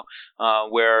Saito,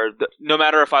 where no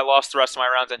matter if I lost the rest of my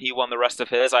rounds and he won the rest of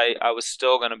his, I was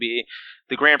still going to be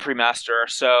the Grand Prix master.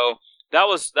 So that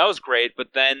was great.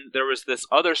 But then there was this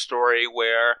other story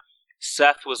where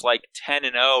Seth was like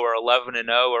 10-0 or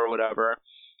 11-0 or whatever,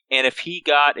 and if he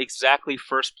got exactly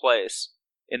first place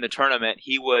in the tournament,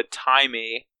 he would tie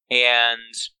me, and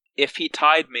if he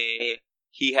tied me,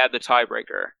 he had the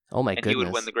tiebreaker. Oh my and goodness. He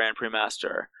would win the Grand Prix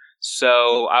Master.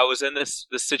 So I was in this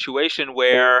situation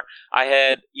where I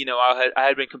had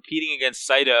been competing against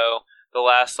Saito the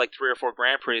last 3 or 4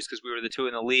 Grand Prix because we were the 2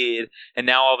 in the lead, and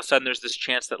now all of a sudden there's this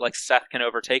chance that Seth can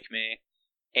overtake me.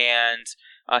 And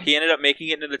he ended up making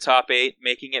it into the top 8,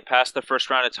 making it past the first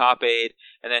round of top 8,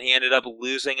 and then he ended up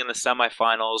losing in the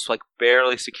semifinals,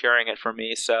 barely securing it for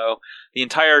me. So the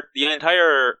entire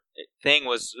thing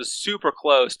was super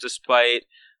close, despite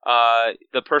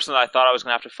the person that I thought I was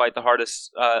going to have to fight the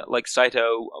hardest,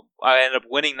 Saito. I ended up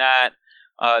winning that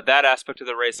aspect of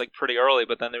the race pretty early,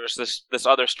 but then there was this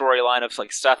other storyline of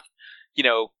Seth,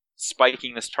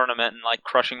 spiking this tournament and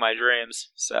crushing my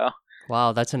dreams. So.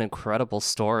 Wow, that's an incredible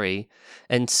story.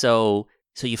 And so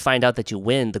you find out that you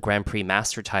win the Grand Prix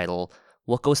Master title.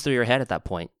 What goes through your head at that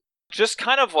point? Just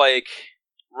kind of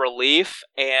relief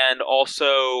and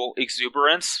also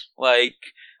exuberance.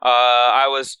 I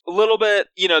was a little bit,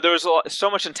 there was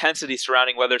so much intensity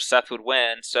surrounding whether Seth would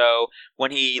win. So when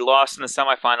he lost in the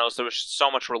semifinals, there was so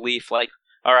much relief. All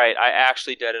right, I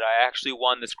actually did it. I actually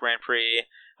won this Grand Prix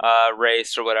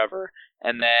race or whatever.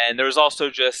 And then there was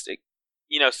also just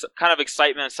kind of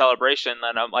excitement and celebration.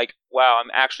 And I'm wow,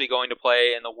 I'm actually going to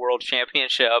play in the World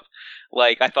Championship.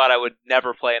 I thought I would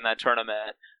never play in that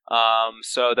tournament.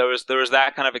 So there was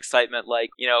that kind of excitement.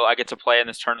 I get to play in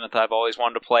this tournament that I've always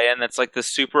wanted to play in. That's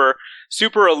this super,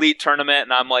 super elite tournament.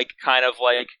 And I'm kind of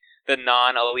the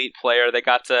non-elite player that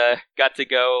got to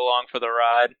go along for the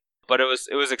ride. But it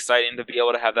was exciting to be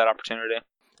able to have that opportunity.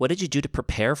 What did you do to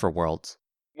prepare for Worlds?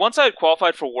 Once I had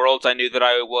qualified for Worlds, I knew that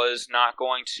I was not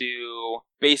going to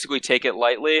basically take it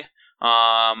lightly.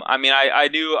 I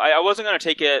knew I wasn't going to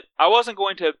take it. I wasn't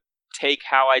going to take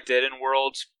how I did in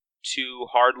Worlds too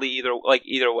hardly either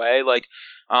way.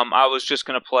 I was just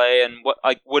going to play and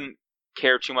wouldn't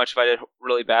care too much if I did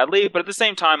really badly. But at the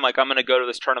same time, I'm going to go to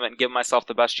this tournament and give myself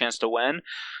the best chance to win.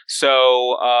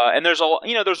 So, and there's a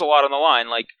lot on the line.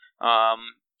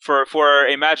 For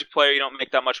a Magic player, you don't make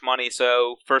that much money,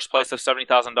 so first place of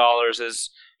 $70,000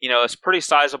 is, a pretty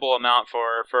sizable amount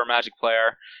for a Magic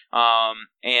player,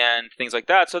 and things like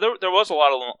that. So there was a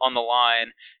lot on the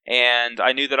line, and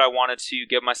I knew that I wanted to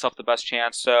give myself the best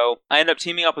chance. So I ended up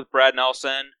teaming up with Brad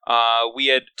Nelson. We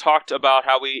had talked about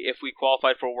how if we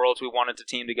qualified for Worlds, we wanted to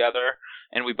team together,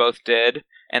 and we both did.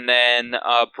 And then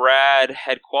Brad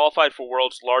had qualified for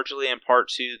Worlds largely in part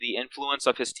to the influence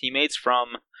of his teammates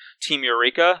from Team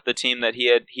Eureka, the team that he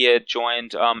had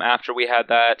joined after we had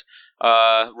that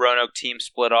Roanoke team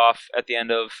split off at the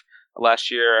end of last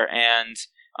year. And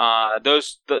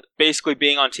basically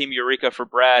being on Team Eureka for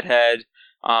Brad had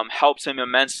helped him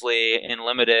immensely in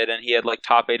Limited, and he had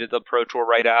top 8 the Pro Tour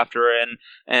right after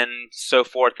and so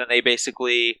forth, and they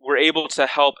basically were able to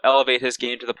help elevate his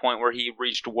game to the point where he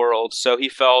reached Worlds. So he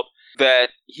felt that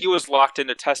he was locked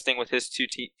into testing with his 2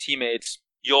 teammates,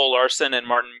 Joel Larson and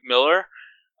Martin Miller,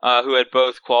 who had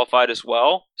both qualified as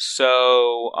well.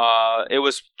 So it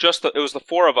was the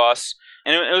 4 of us.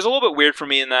 And it was a little bit weird for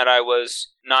me in that I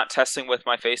was not testing with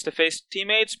my face-to-face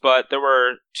teammates, but there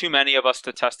were too many of us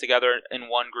to test together in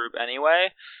one group anyway.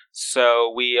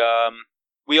 So we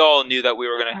all knew that we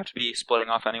were going to have to be splitting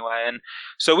off anyway. And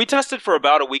so we tested for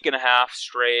about a week and a half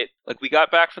straight. We got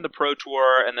back from the Pro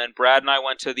Tour, and then Brad and I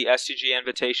went to the SCG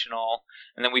Invitational,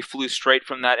 and then we flew straight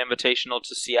from that Invitational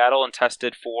to Seattle and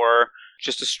tested for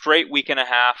just a straight week and a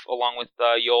half along with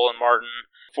Joel and Martin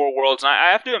for Worlds. And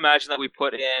I have to imagine that we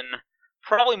put in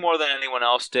probably more than anyone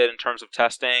else did in terms of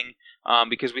testing,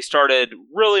 because we started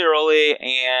really early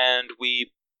and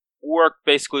we worked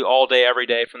basically all day, every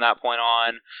day from that point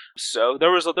on. So there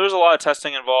was a lot of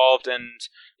testing involved, and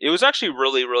it was actually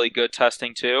really, really good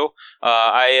testing too.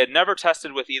 I had never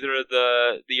tested with either of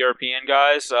the European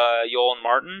guys, Joel and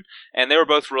Martin, and they were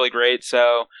both really great.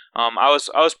 So I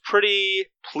was pretty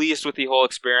pleased with the whole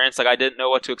experience. I didn't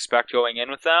know what to expect going in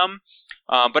with them.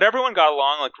 But everyone got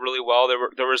along like really well.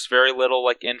 There was very little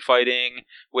like infighting,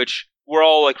 which we're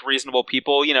all like reasonable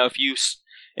people. You know,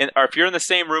 or if you're in the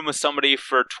same room with somebody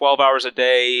for 12 hours a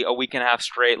day, a week and a half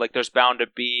straight, like there's bound to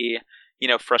be, you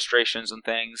know, frustrations and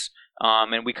things.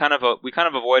 And we kind of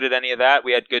avoided any of that.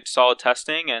 We had good solid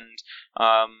testing, and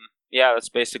yeah, that's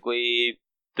basically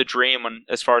the dream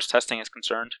as far as testing is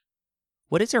concerned.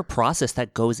 What is your process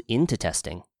that goes into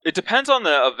testing? It depends on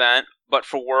the event, but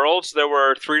for Worlds, there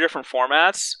were 3 different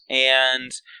formats,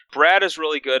 and Brad is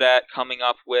really good at coming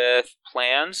up with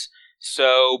plans.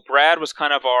 So Brad was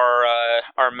kind of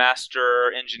our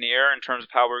master engineer in terms of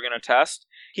how we were going to test.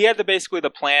 He had basically the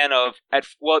plan of, at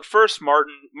first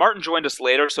Martin joined us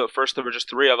later, so at first there were just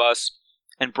 3 of us,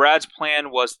 and Brad's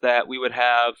plan was that we would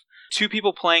have 2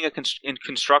 people playing in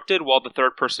Constructed while the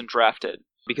third person drafted.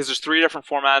 Because there's 3 different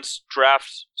formats,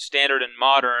 draft, standard, and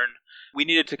modern, we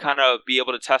needed to kind of be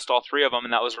able to test all 3 of them,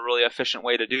 and that was a really efficient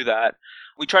way to do that.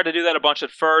 We tried to do that a bunch at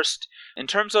first. In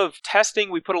terms of testing,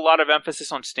 we put a lot of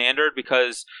emphasis on standard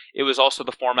because it was also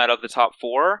the format of the top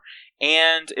 4.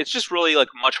 And it's just really like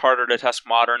much harder to test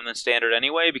modern than standard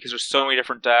anyway, because there's so many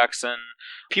different decks, and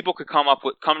people could come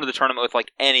to the tournament with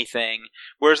like anything.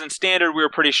 Whereas in standard, we were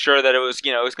pretty sure that it was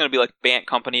going to be like Bant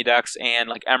Company decks and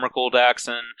like Emrakul decks,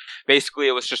 and basically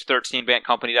it was just 13 Bant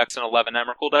Company decks and 11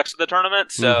 Emrakul decks at the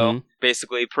tournament. So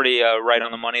basically pretty right on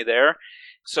the money there.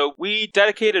 So we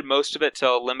dedicated most of it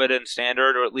to limited and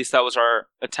standard, or at least that was our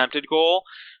attempted goal.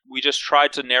 We just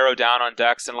tried to narrow down on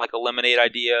decks and like eliminate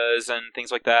ideas and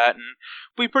things like that. And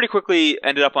we pretty quickly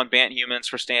ended up on Bant Humans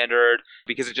for standard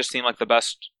because it just seemed like the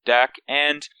best deck.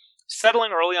 And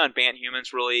settling early on Bant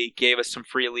Humans really gave us some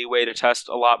free leeway to test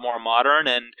a lot more modern.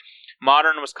 And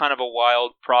modern was kind of a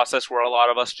wild process where a lot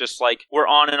of us just like were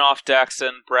on and off decks,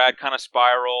 and Brad kind of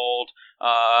spiraled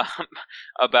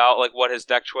about like what his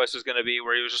deck choice was going to be,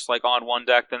 where he was just like on one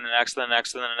deck, then the next, then the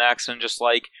next, then the next, and just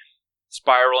like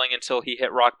spiraling until he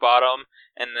hit rock bottom,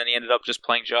 and then he ended up just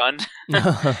playing Jund.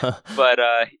 But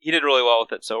he did really well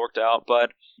with it, so it worked out.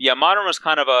 But yeah, modern was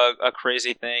kind of a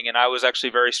crazy thing, and I was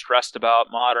actually very stressed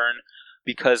about modern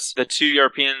because the 2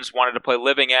 Europeans wanted to play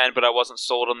Living End, but I wasn't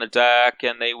sold on the deck,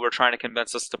 and they were trying to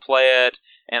convince us to play it,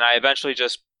 and I eventually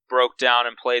just broke down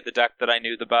and played the deck that I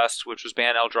knew the best, which was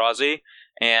Bant Eldrazi,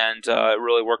 and it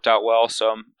really worked out well,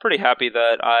 so I'm pretty happy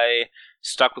that I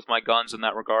stuck with my guns in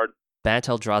that regard. Bant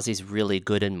Eldrazi is really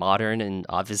good in modern, and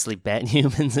obviously Bant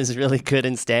Humans is really good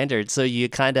in standard, so you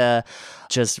kind of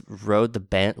just rode the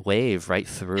Bant wave right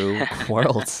through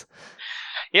Worlds.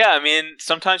 Yeah, I mean,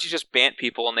 sometimes you just bant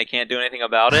people and they can't do anything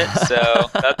about it. So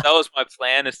that was my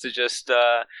plan, is to just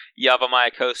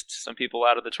Yavimaya Coast some people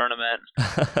out of the tournament.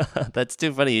 That's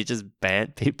too funny. You just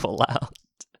bant people out.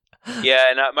 Yeah,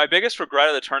 and my biggest regret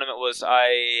of the tournament was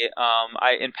I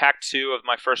in pack 2 of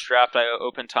my first draft, I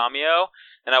opened Tamiyo,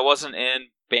 and I wasn't in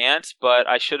Bant, but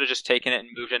I should have just taken it and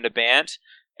moved into Bant,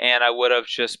 and I would have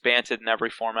just banted in every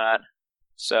format.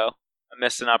 So I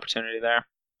missed an opportunity there.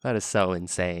 That is so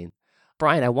insane.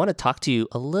 Brian, I want to talk to you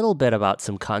a little bit about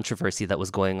some controversy that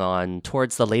was going on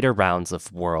towards the later rounds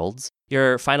of Worlds.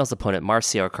 Your finals opponent,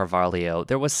 Marcio Carvalho,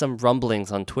 there was some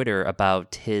rumblings on Twitter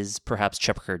about his perhaps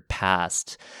checkered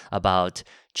past, about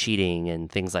cheating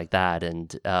and things like that.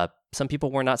 And some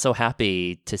people were not so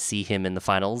happy to see him in the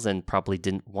finals and probably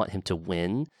didn't want him to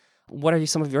win. What are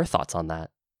some of your thoughts on that?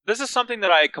 This is something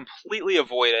that I completely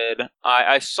avoided.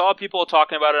 I saw people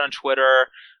talking about it on Twitter.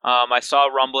 I saw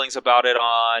rumblings about it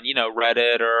on,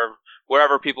 Reddit or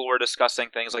wherever people were discussing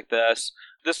things like this.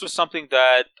 This was something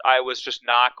that I was just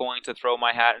not going to throw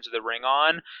my hat into the ring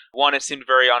on. 1, it seemed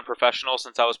very unprofessional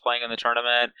since I was playing in the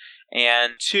tournament.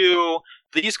 And 2,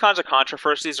 these kinds of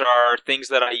controversies are things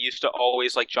that I used to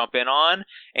always jump in on.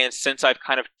 And since I've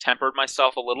kind of tempered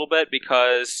myself a little bit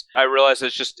because I realize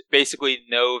there's just basically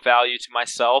no value to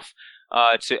myself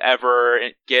to ever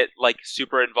get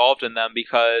super involved in them,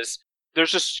 because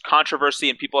there's just controversy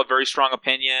and people have very strong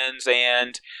opinions,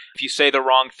 and if you say the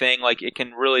wrong thing, it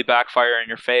can really backfire in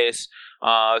your face.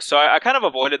 So I kind of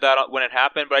avoided that when it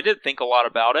happened, but I did think a lot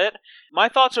about it. My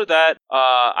thoughts are that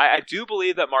I do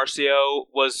believe that Marcio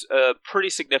was a pretty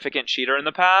significant cheater in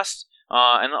the past.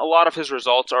 And a lot of his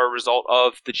results are a result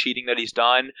of the cheating that he's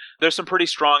done. There's some pretty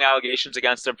strong allegations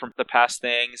against him from the past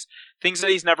things that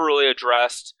he's never really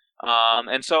addressed.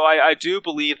 And so I do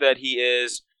believe that he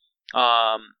is...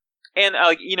 And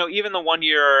even the 1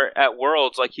 year at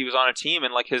Worlds, he was on a team,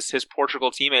 and his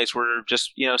Portugal teammates were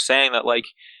just saying that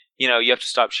you have to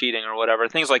stop cheating or whatever,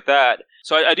 things like that.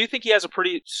 So I do think he has a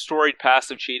pretty storied past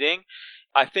of cheating.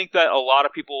 I think that a lot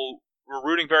of people were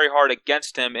rooting very hard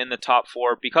against him in the top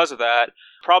 4 because of that.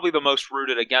 Probably the most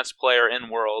rooted against player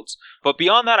in Worlds. But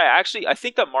beyond that, I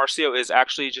think that Marcio is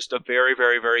actually just a very,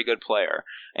 very, very good player.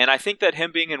 And I think that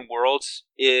him being in Worlds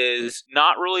is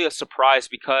not really a surprise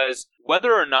because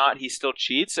whether or not he still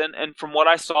cheats, and from what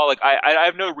I saw, like I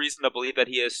have no reason to believe that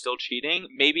he is still cheating.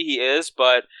 Maybe he is,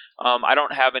 but I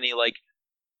don't have any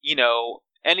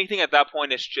anything at that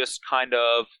point is just kind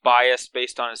of biased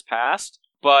based on his past.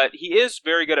 But he is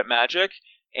very good at Magic.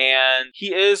 And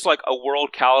he is like a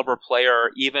world caliber player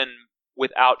even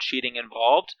without cheating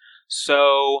involved.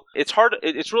 So it's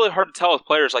really hard to tell with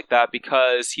players like that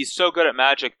because he's so good at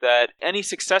Magic that any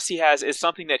success he has is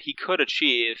something that he could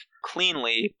achieve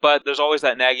cleanly, but there's always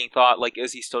that nagging thought, like,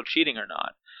 is he still cheating or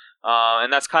not?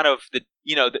 And that's kind of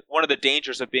one of the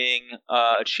dangers of being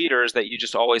a cheater is that you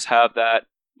just always have that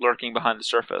lurking behind the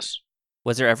surface.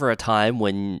 Was there ever a time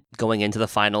when going into the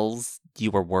finals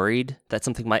you were worried that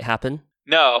something might happen?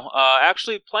 No,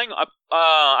 actually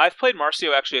I've played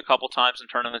Marcio actually a couple times in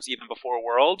tournaments even before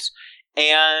Worlds,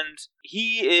 and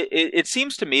it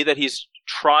seems to me that he's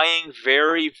trying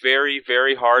very, very,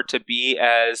 very hard to be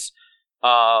as,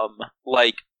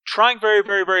 trying very,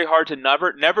 very, very hard to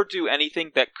never do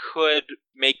anything that could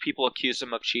make people accuse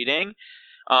him of cheating.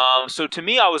 So to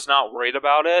me, I was not worried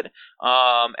about it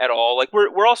at all. Like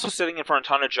we're also sitting in front of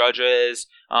a ton of judges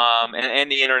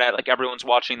and the internet. Like everyone's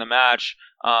watching the match.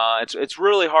 It's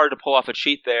really hard to pull off a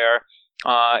cheat there.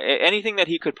 Anything that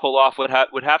he could pull off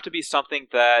would have to be something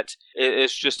that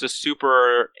is just a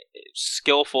super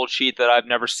skillful cheat that I've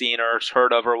never seen or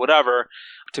heard of or whatever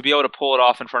to be able to pull it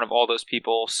off in front of all those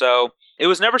people. So it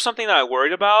was never something that I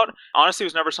worried about. Honestly, it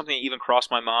was never something that even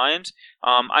crossed my mind.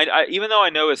 I even though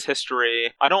I know his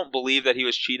history, I don't believe that he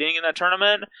was cheating in that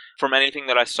tournament from anything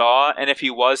that I saw. And if he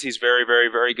was, he's very, very,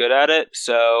 very good at it.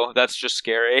 So that's just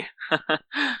scary.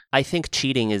 I think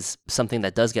cheating is something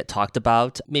that does get talked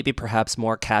about. Maybe perhaps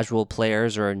more casual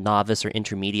players or novice or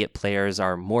intermediate players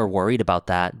are more worried about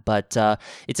that. But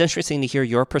it's interesting to hear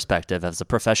your perspective as a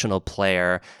professional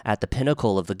player at the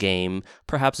pinnacle of the game,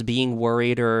 perhaps being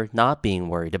worried or not being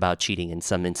worried about cheating in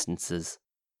some instances.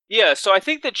 Yeah, so I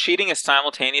think that cheating is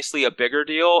simultaneously a bigger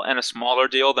deal and a smaller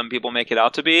deal than people make it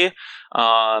out to be.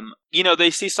 They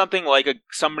see something like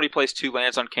somebody plays 2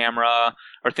 lands on camera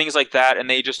or things like that, and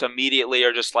they just immediately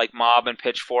are just like mob and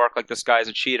pitchfork like this guy's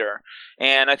a cheater.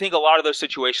 And I think a lot of those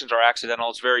situations are accidental.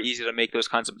 It's very easy to make those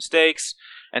kinds of mistakes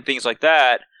and things like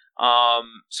that.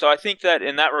 So I think that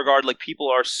in that regard, like people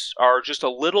are just a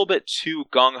little bit too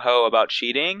gung-ho about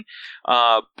cheating.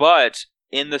 But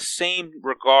in the same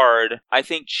regard, I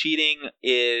think cheating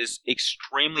is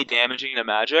extremely damaging to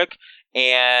Magic,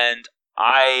 and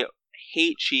I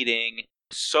hate cheating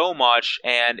so much,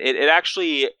 and it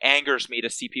actually angers me to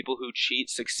see people who cheat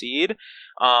succeed.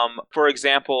 For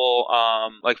example,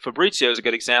 like Fabrizio is a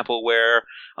good example where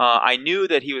I knew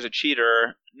that he was a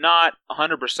cheater, not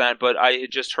 100%, but I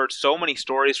had just heard so many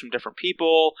stories from different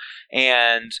people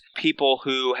and people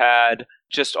who had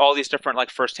just all these different like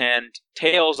firsthand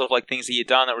tales of like things he had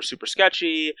done that were super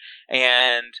sketchy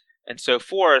and so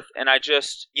forth. And I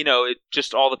just, it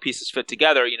just all the pieces fit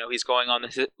together. He's going on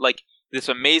this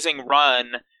amazing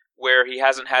run where he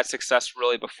hasn't had success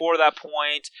really before that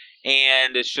point,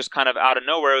 and it's just kind of out of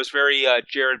nowhere. It was very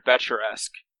Jared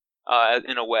Betcher-esque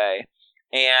in a way,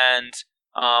 and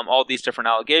all these different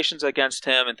allegations against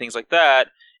him and things like that.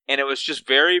 And it was just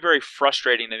very, very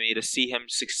frustrating to me to see him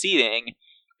succeeding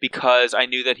because I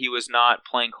knew that he was not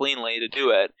playing cleanly to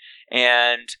do it.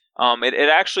 And it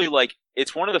actually, like,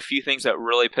 it's one of the few things that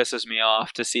really pisses me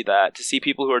off to see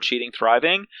people who are cheating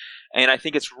thriving. And I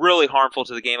think it's really harmful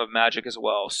to the game of Magic as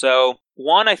well. So,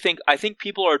 one, I think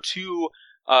people are too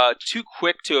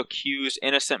quick to accuse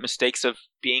innocent mistakes of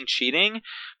being cheating.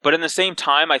 But in the same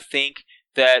time, I think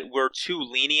that we're too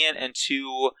lenient and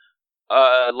too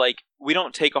we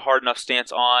don't take a hard enough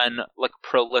stance on like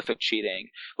prolific cheating.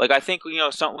 Like I think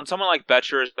when someone like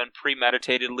Betcher has been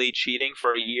premeditatedly cheating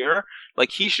for a year,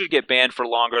 like he should get banned for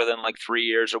longer than like 3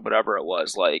 years or whatever it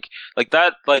was. Like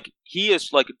that, like he is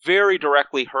like very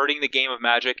directly hurting the game of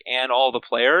Magic and all the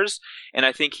players, and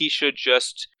I think he should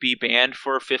just be banned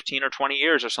for 15 or 20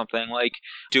 years or something, like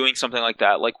doing something like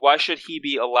that. Like why should he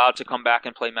be allowed to come back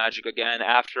and play Magic again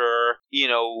after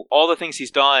all the things he's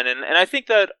done? And I think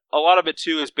that a lot of it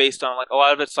too is based on like a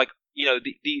lot of it's like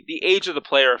the age of the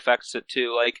player affects it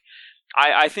too. Like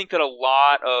I think that a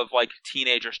lot of like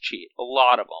teenagers cheat, a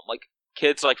lot of them, like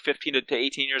kids like 15 to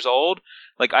 18 years old.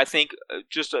 Like I think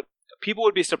people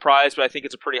would be surprised, but I think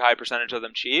it's a pretty high percentage of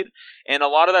them cheat, and a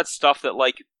lot of that stuff that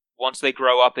like once they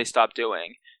grow up they stop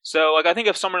doing. So like I think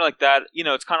if someone like that,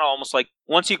 it's kind of almost like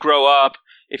once you grow up,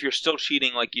 if you're still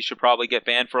cheating, like you should probably get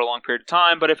banned for a long period of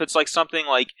time. But if it's like something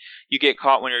like you get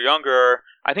caught when you're younger,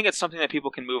 I think it's something that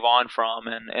people can move on from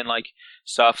and like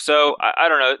stuff. So I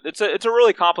don't know. It's a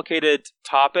really complicated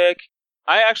topic.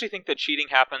 I actually think that cheating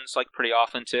happens like pretty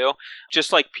often too.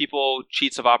 Just like people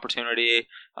cheats of opportunity.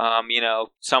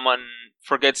 Someone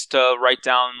forgets to write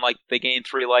down like they gain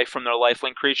 3 life from their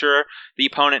lifelink creature. The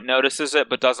opponent notices it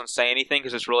but doesn't say anything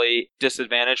because it's really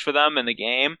disadvantage for them in the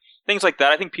game. Things like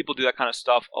that. I think people do that kind of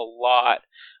stuff a lot.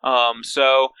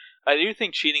 So I do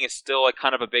think cheating is still like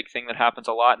kind of a big thing that happens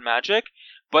a lot in Magic.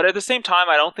 But at the same time,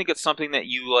 I don't think it's something that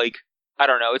you like. I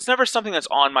don't know. It's never something that's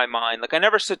on my mind. Like I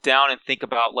never sit down and think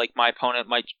about like my opponent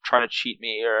might try to cheat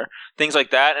me or things like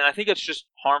that. And I think it's just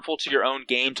harmful to your own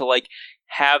game to like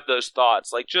have those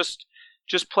thoughts. Like just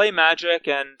play Magic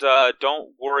and don't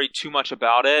worry too much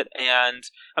about it. And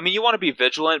I mean, you want to be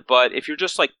vigilant, but if you're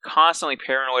just like constantly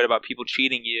paranoid about people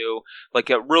cheating you, like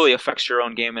it really affects your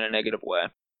own game in a negative way.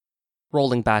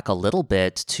 Rolling back a little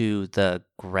bit to the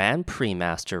Grand Prix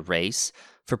Master race,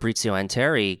 Fabrizio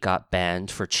Anteri got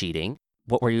banned for cheating.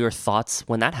 What were your thoughts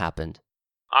when that happened?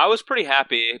 I was pretty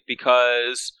happy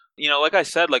because, like I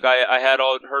said, like I had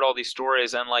heard all these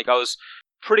stories and like I was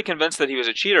pretty convinced that he was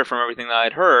a cheater from everything that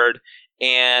I'd heard.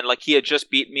 And like he had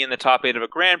just beat me in the top 8 of a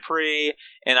Grand Prix,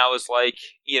 and I was like,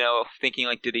 thinking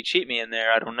like, did he cheat me in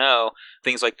there? I don't know,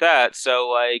 things like that. So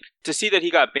like to see that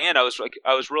he got banned, I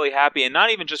was really happy, and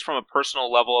not even just from a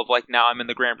personal level of like now I'm in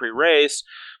the Grand Prix race,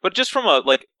 but just from a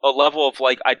level of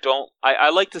like I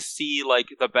like to see like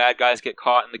the bad guys get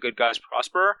caught and the good guys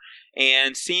prosper.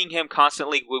 And seeing him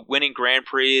constantly winning Grand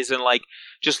Prix and like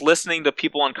just listening to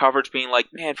people on coverage being like,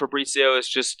 man, Fabrizio is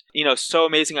just, so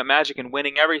amazing at Magic and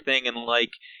winning everything. And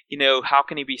like, how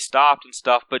can he be stopped and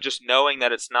stuff? But just knowing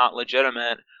that it's not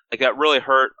legitimate, like that really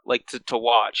hurt like to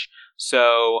watch.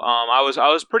 So I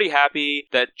was pretty happy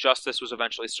that justice was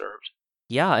eventually served.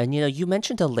 Yeah, and you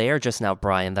mentioned a layer just now,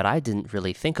 Brian, that I didn't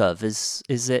really think of, is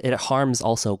it harms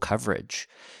also coverage.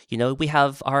 We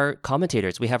have our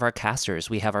commentators, we have our casters,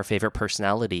 we have our favorite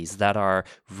personalities that are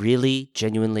really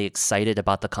genuinely excited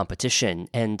about the competition.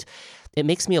 And it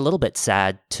makes me a little bit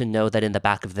sad to know that in the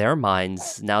back of their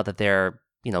minds, now that they're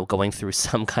going through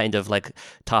some kind of like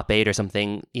top 8 or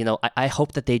something, I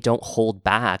hope that they don't hold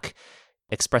back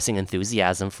expressing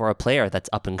enthusiasm for a player that's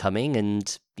up and coming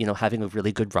and, having a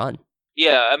really good run.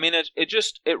 Yeah, I mean,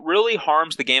 it really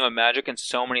harms the game of Magic in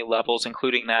so many levels,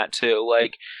 including that too.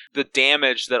 Like the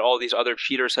damage that all these other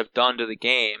cheaters have done to the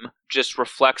game just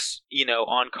reflects,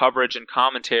 on coverage and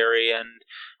commentary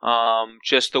and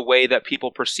just the way that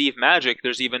people perceive Magic.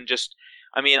 There's even just,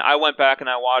 I mean, I went back and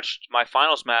I watched my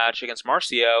finals match against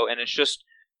Marcio, and it's just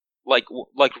like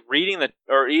reading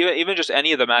or even just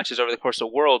any of the matches over the course of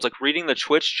Worlds, like reading the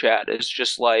Twitch chat is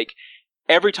just like,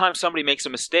 every time somebody makes a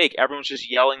mistake, everyone's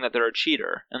just yelling that they're a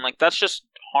cheater. And like that's just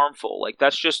harmful. Like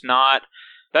that's just not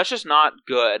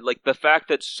good. Like the fact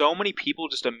that so many people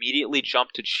just immediately jump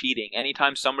to cheating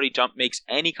anytime somebody makes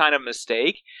any kind of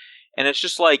mistake. And it's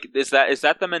just like, is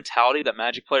that the mentality that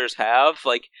Magic players have?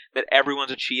 Like that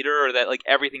everyone's a cheater or that like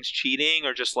everything's cheating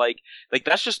or just like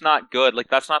that's just not good. Like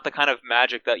that's not the kind of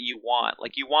Magic that you want.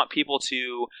 Like you want people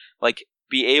to like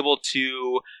be able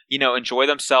to, enjoy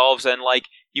themselves and like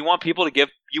you want people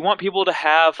to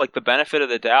have like the benefit of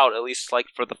the doubt, at least like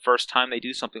for the first time they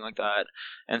do something like that.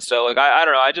 And so like I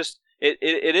don't know, I just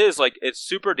it is like it's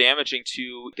super damaging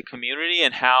to the community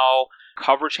and how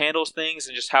coverage handles things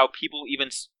and just how people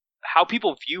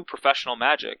view professional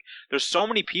Magic. There's so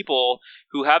many people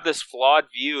who have this flawed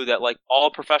view that like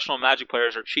all professional Magic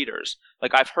players are cheaters.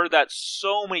 Like I've heard that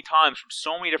so many times from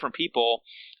so many different people.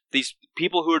 These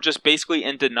people who are just basically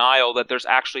in denial that there's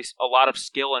actually a lot of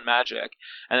skill in Magic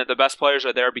and that the best players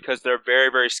are there because they're very,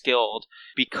 very skilled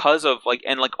because of like,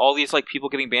 and like all these like people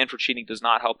getting banned for cheating does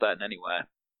not help that in any way.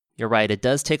 You're right. It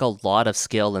does take a lot of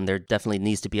skill, and there definitely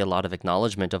needs to be a lot of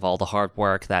acknowledgement of all the hard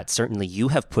work that certainly you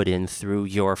have put in through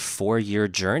your 4-year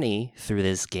journey through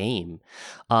this game.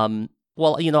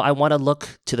 Well, I want to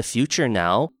look to the future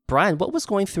now. Brian, what was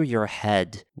going through your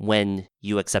head when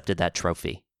you accepted that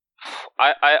trophy?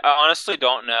 I honestly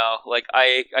don't know. Like,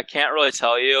 I can't really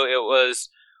tell you. It was,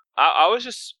 I was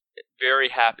just very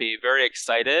happy, very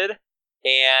excited,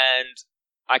 and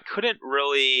I couldn't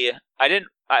really, it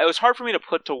was hard for me to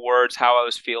put to words how I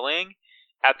was feeling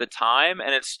at the time,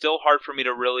 and it's still hard for me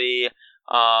to really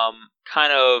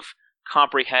kind of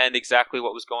comprehend exactly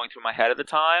what was going through my head at the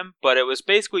time, but it was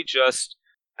basically just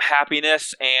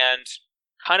happiness and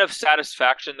kind of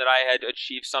satisfaction that I had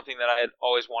achieved something that I had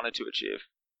always wanted to achieve.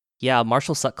 Yeah,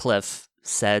 Marshall Sutcliffe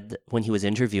said when he was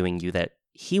interviewing you that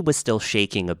he was still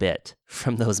shaking a bit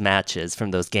from those matches, from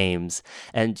those games.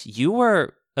 And you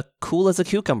were cool as a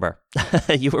cucumber.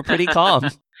 You were pretty calm.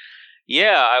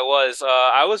 Yeah, I was.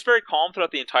 I was very calm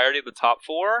throughout the entirety of the top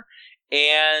four,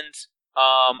 and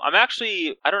I'm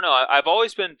actually. I don't know. I've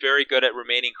always been very good at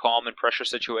remaining calm in pressure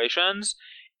situations,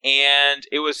 and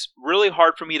it was really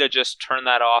hard for me to just turn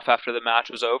that off after the match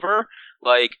was over.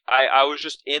 Like I was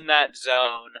just in that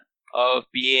zone of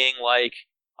being like,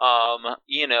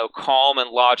 calm and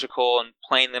logical and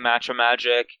playing the match of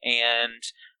Magic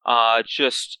and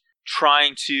just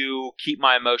trying to keep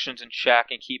my emotions in check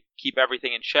and keep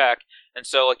everything in check. And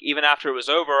so like even after it was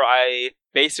over, I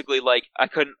basically like I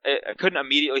couldn't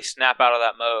immediately snap out of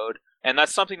that mode. And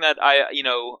that's something that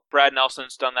Brad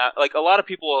Nelson's done that. Like a lot of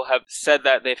people have said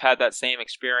that they've had that same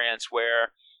experience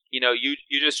where, you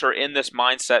just are in this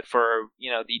mindset for,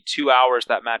 the 2 hours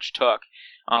that match took.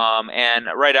 And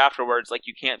right afterwards, like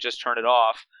you can't just turn it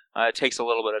off. It takes a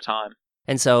little bit of time.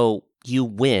 And so you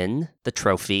win the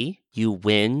trophy, you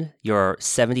win your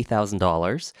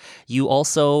 $70,000. You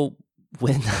also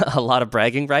win a lot of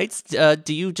bragging rights.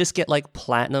 Do you just get like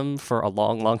platinum for a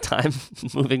long, long time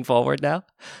moving forward now?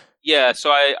 Yeah, so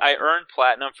I earned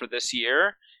platinum for this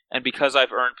year, and because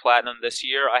I've earned platinum this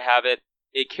year,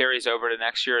 it carries over to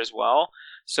next year as well.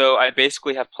 So I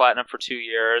basically have platinum for 2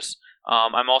 years.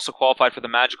 I'm also qualified for the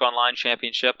Magic Online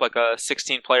Championship, like a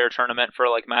 16-player tournament for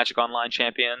like Magic Online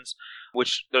champions,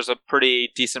 which there's a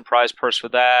pretty decent prize purse for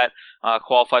that.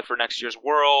 Qualified for next year's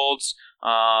Worlds,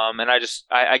 and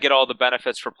I get all the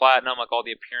benefits for platinum, like all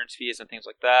the appearance fees and things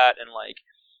like that, and like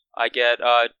I get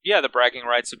the bragging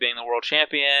rights of being the world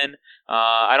champion.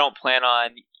 I don't plan on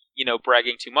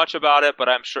bragging too much about it, but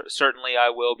I'm sure certainly I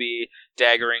will be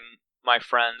daggering my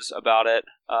friends about it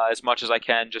as much as I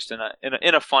can, just in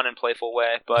a fun and playful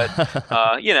way. But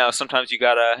sometimes you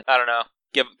gotta, I don't know,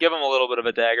 give them a little bit of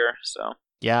a dagger. So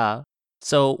yeah.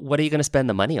 So what are you going to spend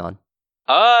the money on?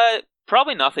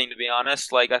 Probably nothing, to be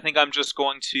honest. Like I think I'm just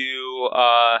going to.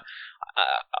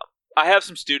 I have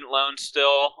some student loans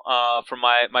still from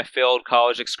my failed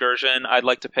college excursion. I'd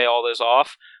like to pay all those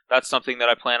off. That's something that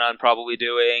I plan on probably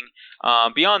doing.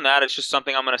 Beyond that, it's just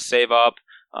something I'm going to save up.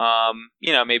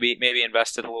 Maybe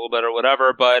invest it a little bit or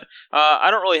whatever. But I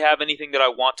don't really have anything that I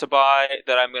want to buy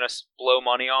that I'm going to blow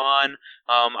money on.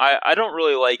 I don't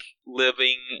really like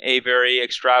living a very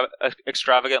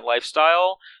extravagant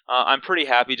lifestyle. I'm pretty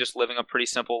happy just living a pretty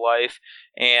simple life,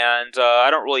 and I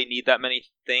don't really need that many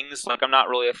things. Like I'm not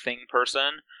really a thing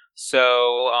person.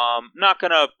 So not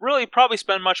going to really probably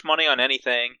spend much money on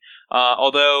anything.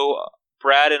 Although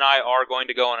Brad and I are going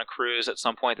to go on a cruise at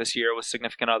some point this year with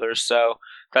significant others, so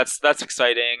that's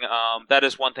exciting. That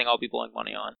is one thing I'll be blowing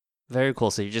money on. Very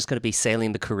cool. So you're just going to be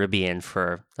sailing the Caribbean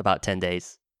for about 10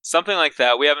 days. Something like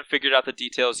that. We haven't figured out the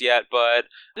details yet, but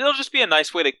it'll just be a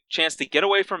nice chance to get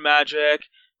away from Magic,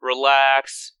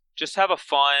 relax, just have a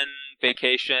fun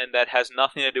vacation that has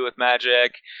nothing to do with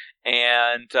Magic,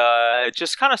 and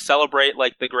just kind of celebrate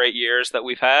like the great years that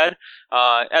we've had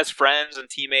as friends and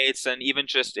teammates, and even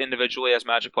just individually as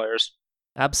Magic players.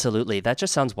 Absolutely. That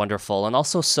just sounds wonderful, and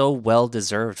also so well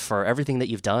deserved for everything that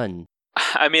you've done.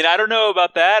 I mean, I don't know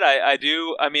about that. I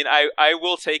do. I mean, I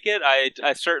will take it.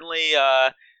 I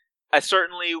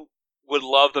certainly would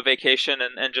love the vacation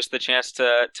and just the chance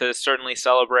to certainly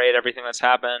celebrate everything that's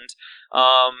happened.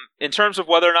 In terms of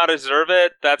whether or not I deserve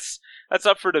it, that's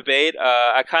up for debate.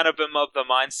 I kind of am of the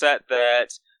mindset that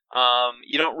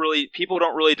people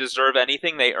don't really deserve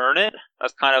anything; they earn it.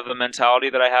 That's kind of the mentality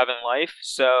that I have in life.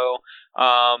 So,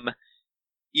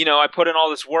 I put in all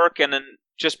this work, and then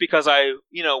just because I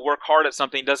work hard at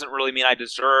something doesn't really mean I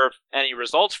deserve any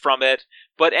results from it.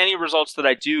 But any results that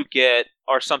I do get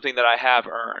are something that I have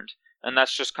earned. And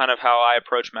that's just kind of how I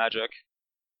approach Magic.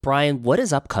 Brian, what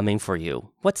is upcoming for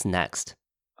you? What's next?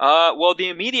 Well, the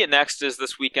immediate next is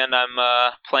this weekend.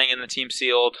 I'm playing in the Team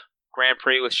Sealed Grand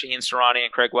Prix with Shaheen Soorani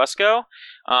and Craig Wescoe.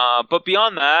 But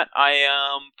beyond that, I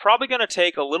am probably going to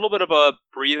take a little bit of a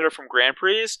breather from Grand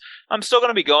Prix. I'm still going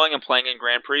to be going and playing in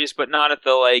Grand Prix, but not at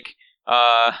the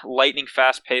lightning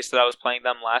fast pace that I was playing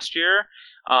them last year.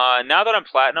 Now that I'm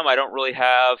Platinum, I don't really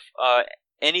have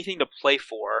anything to play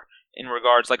for. In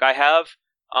regards, like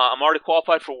I'm already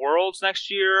qualified for Worlds next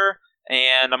year,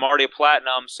 and I'm already a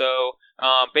Platinum. So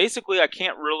basically, I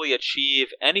can't really achieve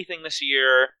anything this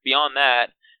year beyond that,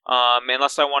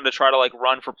 unless I wanted to try to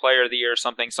run for Player of the Year or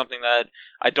something that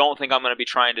I don't think I'm going to be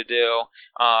trying to do.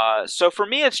 So for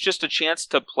me, it's just a chance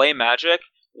to play Magic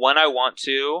when I want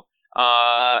to,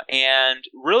 and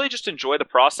really just enjoy the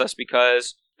process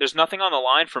because there's nothing on the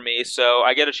line for me, so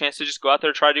I get a chance to just go out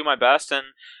there, try to do my best, and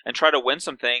try to win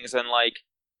some things. And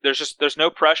there's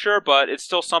no pressure, but it's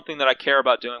still something that I care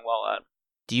about doing well at.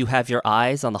 Do you have your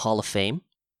eyes on the Hall of Fame?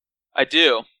 I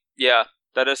do. Yeah.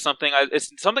 That is something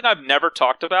it's something I've never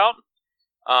talked about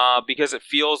because it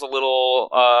feels a little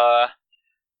I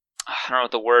don't know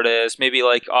what the word is, maybe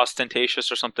like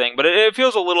ostentatious or something, but it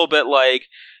feels a little bit like,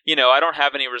 I don't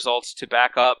have any results to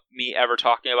back up me ever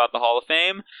talking about the Hall of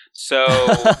Fame. So,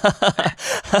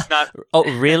 not. Oh,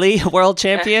 really? World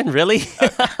champion? Really?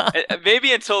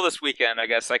 Maybe until this weekend, I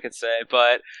guess I could say.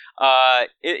 But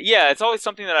it's always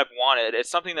something that I've wanted.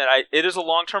 It's something that it is a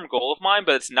long-term goal of mine,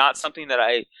 but it's not something that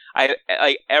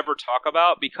I ever talk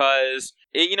about because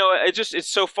it's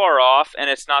so far off,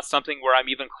 and it's not something where I'm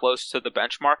even close to the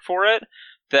benchmark for it.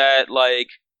 That like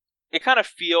it kind of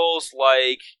feels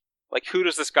like who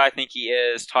does this guy think he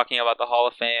is talking about the Hall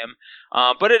of Fame?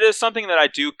 But it is something that I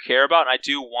do care about, and I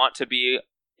do want to be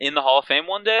in the Hall of Fame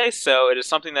one day. So it is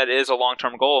something that is a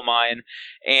long-term goal of mine,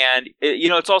 and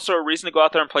it's also a reason to go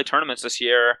out there and play tournaments this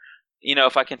year.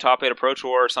 If I can top 8 a Pro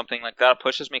Tour or something like that, it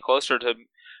pushes me closer to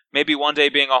maybe one day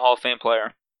being a Hall of Fame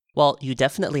player. Well, you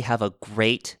definitely have a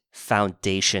great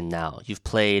foundation now. You've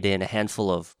played in a handful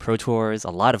of Pro Tours, a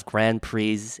lot of Grand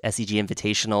Prix, SCG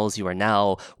Invitationals. You are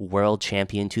now World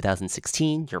Champion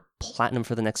 2016. You're Platinum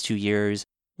for the next 2 years.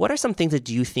 What are some things that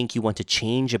you think you want to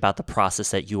change about the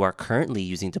process that you are currently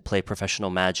using to play professional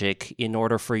Magic in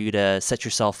order for you to set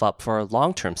yourself up for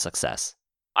long-term success?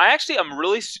 I'm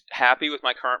really happy with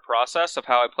my current process of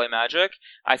how I play Magic.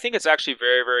 I think it's actually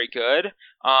very, very good.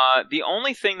 The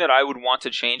only thing that I would want to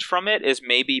change from it is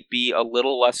maybe be a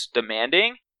little less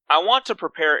demanding. I want to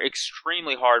prepare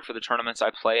extremely hard for the tournaments I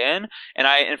play in,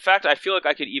 and in fact, I feel like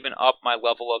I could even up my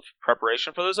level of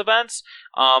preparation for those events.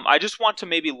 I just want to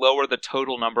maybe lower the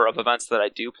total number of events that I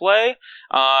do play,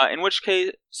 in which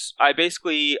case,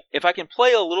 if I can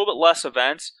play a little bit less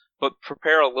events, but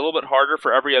prepare a little bit harder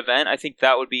for every event, I think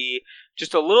that would be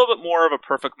just a little bit more of a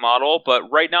perfect model. But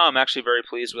right now, I'm actually very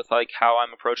pleased with how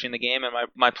I'm approaching the game and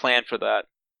my plan for that.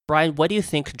 Brian, what do you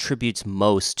think contributes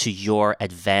most to your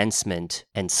advancement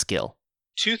and skill?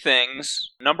 2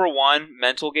 things. Number 1,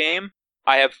 mental game.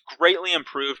 I have greatly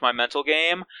improved my mental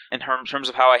game in terms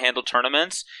of how I handle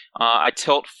tournaments. I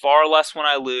tilt far less when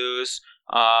I lose.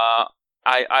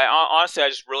 I honestly, I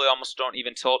just really almost don't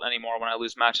even tilt anymore when I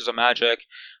lose matches of Magic.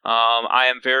 I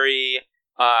am very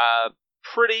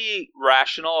pretty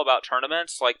rational about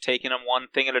tournaments, like taking them one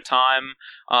thing at a time.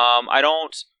 I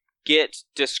don't get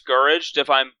discouraged if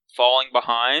I'm falling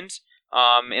behind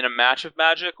in a match of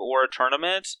Magic or a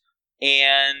tournament,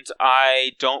 and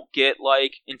I don't get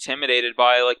intimidated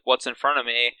by what's in front of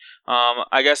me.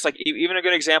 I guess even a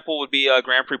good example would be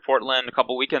Grand Prix Portland a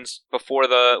couple weekends before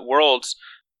the Worlds.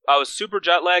 I was super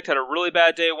jet lagged, had a really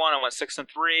bad day 1. I went 6-3.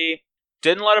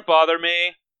 Didn't let it bother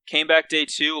me. Came back day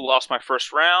 2, lost my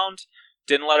first round.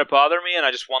 Didn't let it bother me, and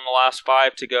I just won the last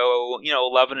 5 to go,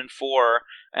 11-4.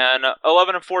 And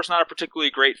 11-4 is not a particularly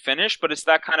great finish, but it's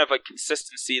that kind of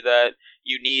consistency that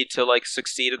you need to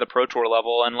succeed at the Pro Tour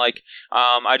level. And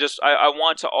I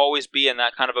want to always be in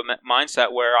that kind of a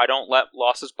mindset where I don't let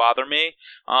losses bother me.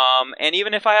 And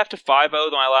even if I have to 5-0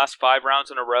 my last 5 rounds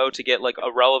in a row to get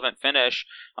a relevant finish,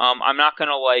 I'm not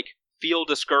gonna feel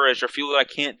discouraged or feel that I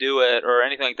can't do it or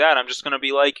anything like that. I'm just gonna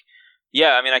be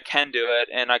yeah, I mean, I can do it,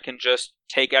 and I can just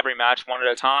take every match one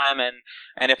at a time,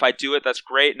 and if I do it, that's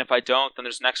great, and if I don't, then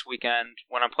there's next weekend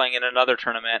when I'm playing in another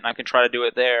tournament, and I can try to do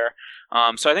it there.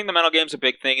 So I think the mental game's a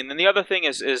big thing, and then the other thing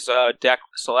is deck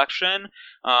selection.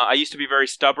 I used to be very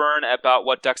stubborn about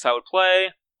what decks I would play,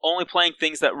 only playing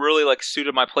things that really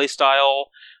suited my play style,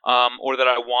 or that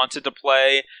I wanted to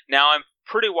play. Now I'm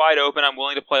pretty wide open. I'm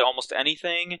willing to play almost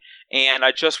anything, and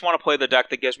I just want to play the deck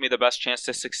that gives me the best chance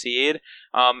to succeed.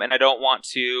 And I don't want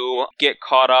to get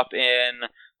caught up in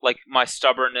my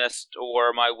stubbornness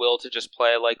or my will to just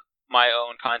play my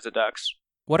own kinds of decks.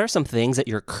 What are some things that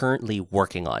you're currently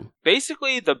working on?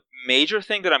 Basically, the major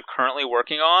thing that I'm currently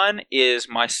working on is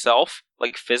myself,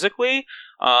 physically,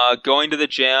 going to the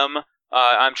gym.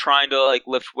 I'm trying to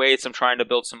lift weights. I'm trying to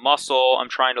build some muscle. I'm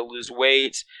trying to lose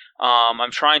weight. I'm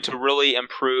trying to really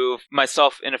improve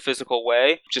myself in a physical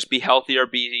way. Just be healthier,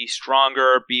 be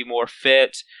stronger, be more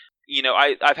fit.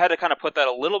 I've had to kind of put that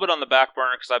a little bit on the back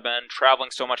burner because I've been traveling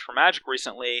so much for Magic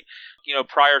recently.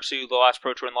 Prior to the last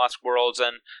Pro Tour and the last Worlds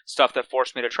and stuff that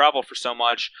forced me to travel for so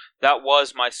much, that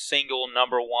was my single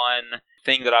number 1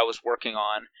 thing that I was working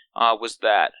on. Was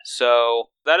that. So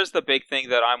that is the big thing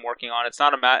that I'm working on. It's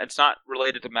not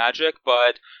related to Magic,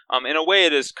 but in a way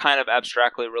it is kind of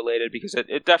abstractly related because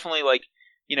it definitely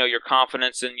your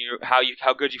confidence and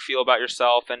how good you feel about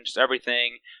yourself and just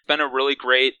everything. It's been a really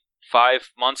great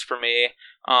 5 months for me.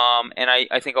 And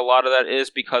I think a lot of that is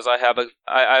because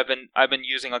I've been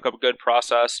using a good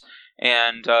process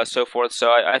and so forth.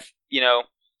 So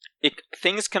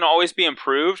things can always be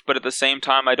improved, but at the same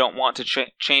time, I don't want to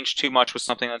change too much with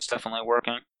something that's definitely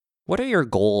working. What are your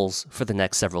goals for the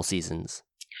next several seasons?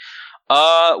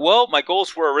 Well, my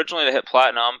goals were originally to hit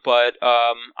platinum, but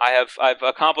I've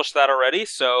accomplished that already.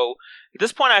 So at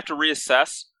this point, I have to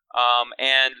reassess.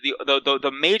 And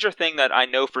the major thing that I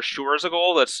know for sure is a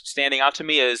goal that's standing out to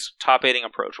me is top 8ing a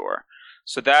Pro Tour.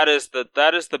 So that is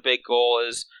the big goal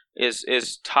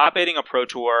is top 8ing a Pro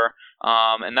Tour.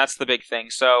 And that's the big thing.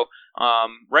 So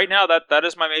right now that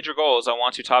is my major goal is I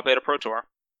want to top 8 a Pro Tour.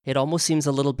 It almost seems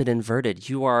a little bit inverted.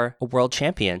 You are a world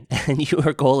champion, and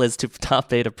your goal is to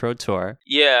top 8 a Pro Tour.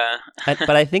 Yeah.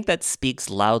 But I think that speaks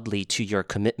loudly to your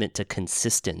commitment to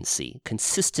consistency.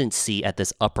 Consistency at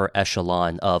this upper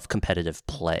echelon of competitive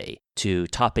play. To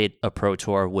top 8 a Pro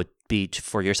Tour would be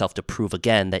for yourself to prove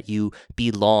again that you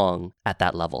belong at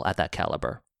that level, at that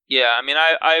caliber. Yeah, I mean,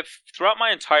 I've throughout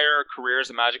my entire career as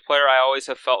a Magic player, I always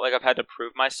have felt like I've had to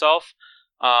prove myself.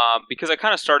 Because I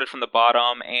kind of started from the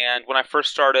bottom, and when I first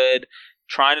started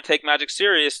trying to take Magic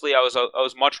seriously, I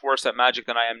was much worse at Magic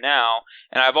than I am now,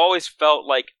 and I've always felt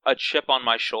like a chip on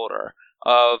my shoulder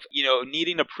of,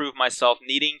 needing to prove myself,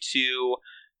 needing to,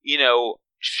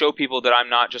 show people that I'm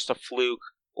not just a fluke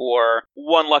or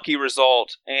one lucky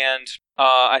result. And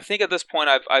I think at this point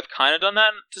I've kind of done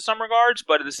that to some regards,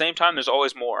 but at the same time, there's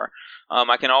always more.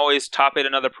 I can always top 8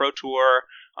 another Pro Tour.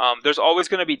 There's always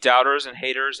going to be doubters and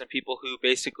haters and people who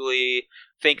basically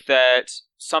think that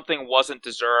something wasn't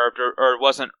deserved or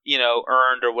wasn't,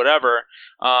 earned or whatever.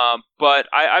 But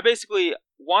I basically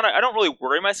I don't really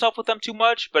worry myself with them too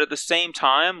much, but at the same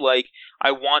time, like,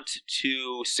 I want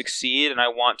to succeed and I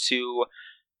want to,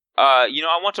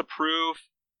 I want to prove,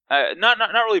 not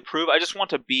really prove, I just want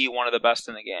to be one of the best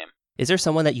in the game. Is there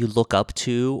someone that you look up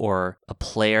to or a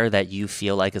player that you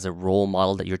feel like is a role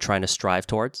model that you're trying to strive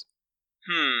towards?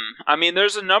 I mean,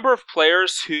 there's a number of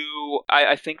players who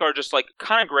I think are just like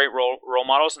kind of great role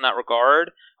models in that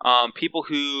regard. People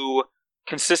who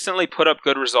consistently put up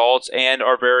good results and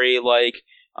are very like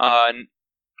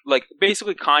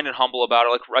basically kind and humble about it.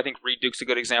 Like, I think Reed Duke's a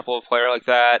good example of a player like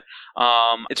that.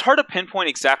 It's hard to pinpoint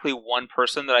exactly one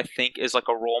person that I think is like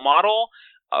a role model,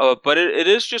 but it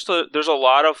is just there's a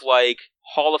lot of like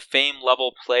Hall of Fame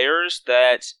level players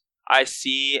that I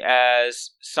see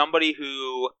as somebody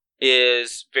who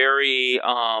is very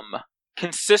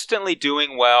consistently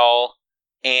doing well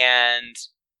and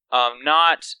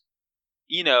not,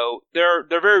 they're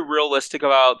very realistic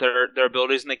about their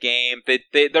abilities in the game.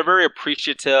 They're very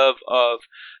appreciative of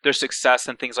their success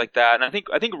and things like that. And I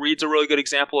think Reed's a really good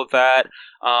example of that.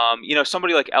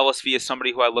 Somebody like LSV is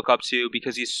somebody who I look up to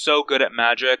because he's so good at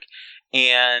Magic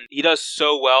and he does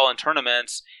so well in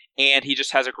tournaments. And he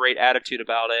just has a great attitude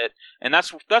about it, and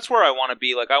that's where I want to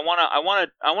be. Like, I want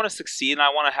to succeed, and I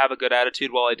want to have a good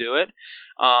attitude while I do it.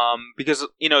 Because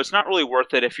it's not really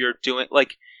worth it if you're doing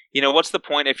like, what's the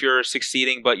point if you're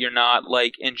succeeding but you're not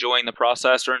like enjoying the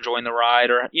process or enjoying the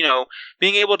ride or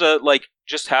being able to like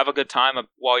just have a good time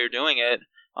while you're doing it.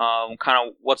 Kind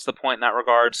of what's the point in that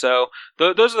regard? So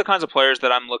those are the kinds of players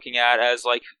that I'm looking at as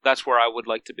like that's where I would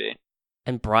like to be.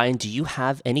 And Brian, do you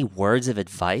have any words of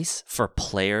advice for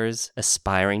players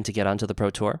aspiring to get onto the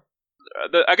Pro Tour?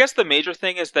 I guess the major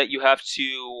thing is that you have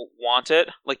to want it.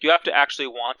 Like, you have to actually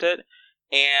want it.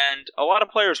 And a lot of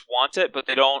players want it, but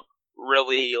they don't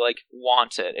really, like,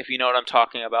 want it, if you know what I'm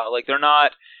talking about. Like, they're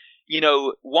not,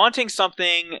 wanting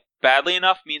something badly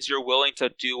enough means you're willing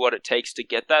to do what it takes to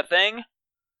get that thing.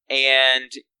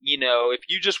 And, if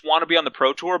you just want to be on the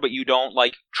Pro Tour, but you don't,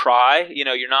 like, try,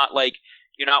 you're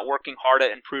not working hard at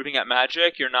improving at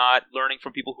Magic. You're not learning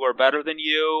from people who are better than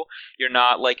you. You're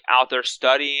not like out there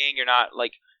studying. You're not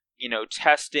like,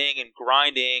 testing and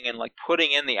grinding and like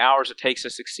putting in the hours it takes to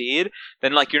succeed.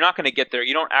 Then like you're not going to get there.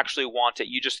 You don't actually want it.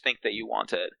 You just think that you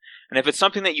want it. And if it's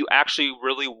something that you actually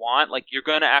really want, like you're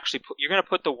going to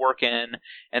put the work in.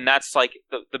 And that's like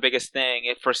the biggest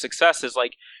thing for success is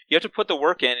like you have to put the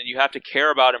work in and you have to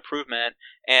care about improvement.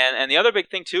 And the other big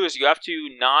thing too is you have to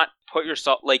not put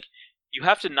yourself like. You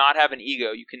have to not have an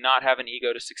ego. You cannot have an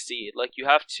ego to succeed. Like, you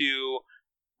have to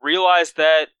realize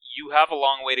that you have a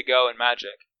long way to go in Magic.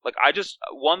 Like, I just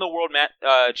won the World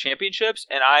Championships,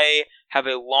 and I have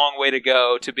a long way to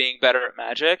go to being better at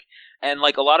Magic. And,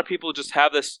 like, a lot of people just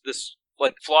have this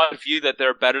like, flawed view that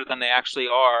they're better than they actually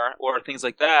are, or things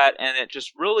like that, and it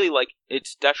just really, like,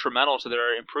 it's detrimental to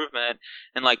their improvement.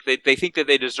 And, like, they think that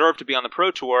they deserve to be on the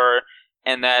Pro Tour,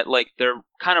 and that, like, they're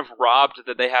kind of robbed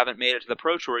that they haven't made it to the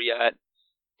Pro Tour yet.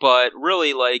 But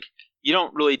really, like, you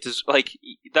don't really like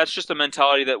that's just a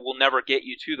mentality that will never get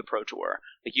you to the Pro Tour.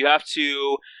 Like you have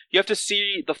to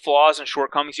see the flaws and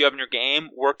shortcomings you have in your game,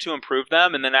 work to improve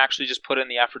them, and then actually just put in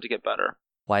the effort to get better.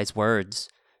 Wise words.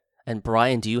 And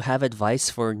Brian, do you have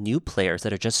advice for new players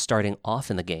that are just starting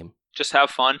off in the game? Just have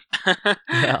fun.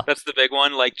 Yeah. That's the big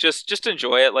one. Like just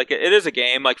enjoy it. Like it is a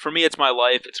game. Like for me, it's my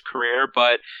life, it's career.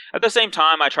 But at the same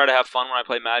time, I try to have fun when I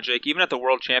play Magic. Even at the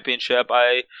World Championship,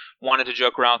 I wanted to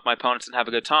joke around with my opponents and have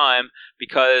a good time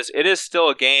because it is still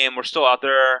a game. We're still out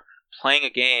there playing a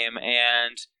game,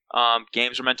 and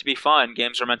games are meant to be fun.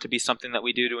 Games are meant to be something that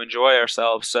we do to enjoy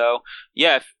ourselves. So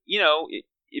yeah,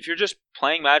 if you're just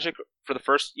playing Magic for the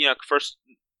first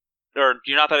or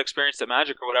you're not that experienced at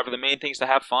Magic or whatever, the main thing is to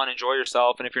have fun, enjoy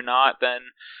yourself, and if you're not, then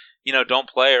don't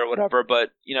play or whatever. But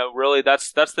really,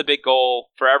 that's the big goal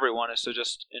for everyone, is to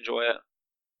just enjoy it.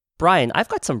 Brian, I've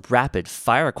got some rapid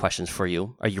fire questions for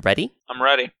you. Are you ready? I'm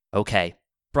ready. Okay.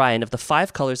 Brian, of the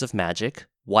 5 colors of Magic,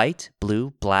 white,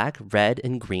 blue, black, red,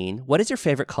 and green, what is your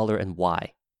favorite color and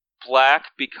why? Black,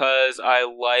 because I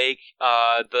like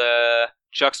the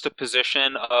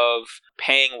juxtaposition of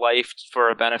paying life for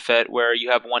a benefit where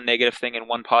you have one negative thing and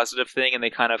one positive thing, and they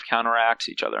kind of counteract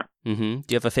each other. Mm-hmm. Do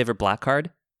you have a favorite black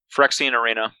card? Phyrexian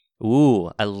Arena.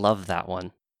 Ooh, I love that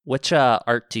one. Which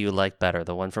art do you like better,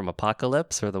 the one from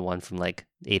Apocalypse or the one from like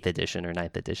 8th edition or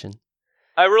 9th edition?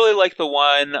 I really like the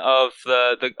one of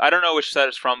the I don't know which set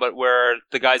it's from, but where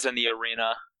the guy's in the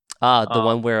arena. The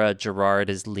one where Gerard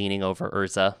is leaning over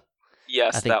Urza.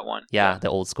 Yes, that one. Yeah, the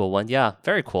old school one. Yeah,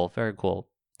 very cool, very cool.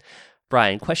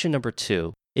 Brian, question number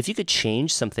 2. If you could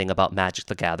change something about Magic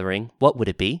the Gathering, what would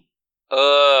it be?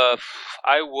 I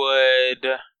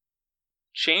would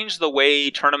change the way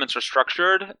tournaments are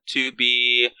structured to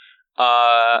be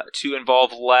to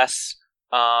involve less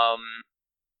of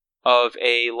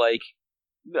a like.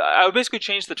 I would basically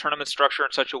change the tournament structure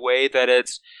in such a way that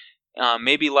it's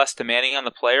maybe less demanding on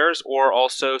the players, or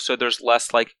also so there's less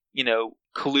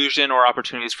collusion or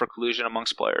opportunities for collusion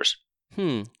amongst players.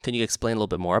 Can you explain a little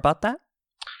bit more about that?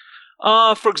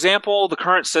 For example, the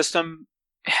current system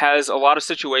has a lot of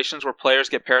situations where players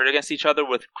get paired against each other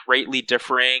with greatly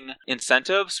differing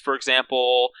incentives. For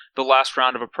example, the last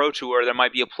round of a Pro Tour, there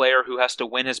might be a player who has to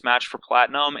win his match for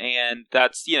Platinum, and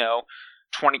that's,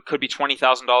 could be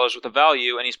 $20,000 worth of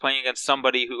value, and he's playing against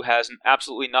somebody who has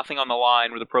absolutely nothing on the line,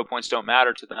 where the pro points don't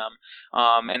matter to them.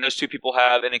 And those two people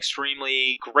have an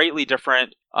extremely greatly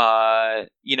different, value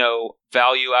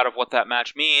out of what that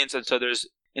match means, and so there's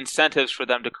incentives for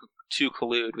them to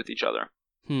collude with each other.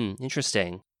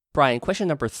 Interesting. Brian, question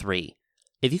number 3.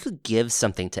 If you could give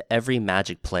something to every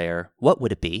Magic player, what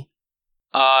would it be?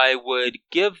 I would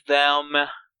give them.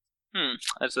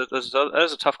 That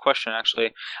is a tough question,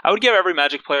 actually. I would give every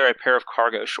Magic player a pair of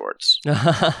cargo shorts.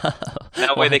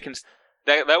 That way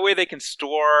they can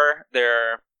store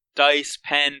their dice,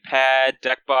 pen, pad,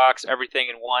 deck box, everything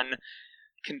in one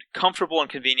comfortable and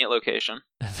convenient location.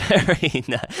 Very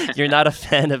nice. You're not a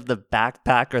fan of the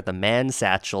backpack or the man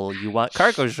satchel. You want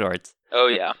cargo shorts. Oh,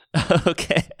 yeah.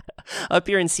 Okay. Up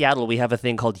here in Seattle, we have a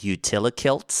thing called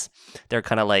utilakilts. They're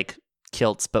kind of like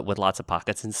kilts, but with lots of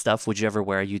pockets and stuff. Would you ever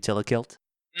wear a utilikilt?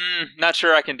 Not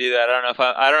sure I can do that. I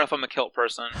don't know if I'm a kilt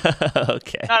person.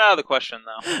 Okay. Not out of the question,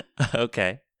 though.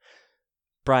 Okay.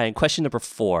 Brian, question number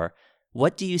 4.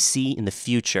 What do you see in the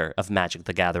future of Magic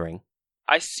the Gathering?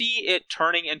 I see it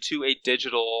turning into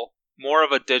more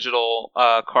of a digital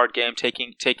card game,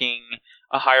 taking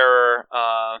a higher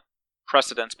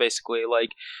precedence, basically.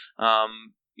 Like,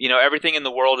 everything in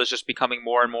the world is just becoming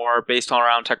more and more based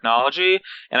around technology,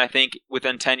 and I think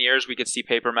within 10 years we could see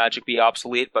paper Magic be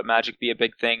obsolete, but Magic be a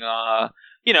big thing,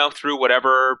 through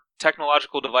whatever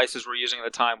technological devices we're using at the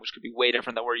time, which could be way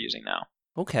different than we're using now.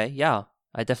 Okay, yeah.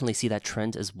 I definitely see that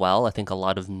trend as well. I think a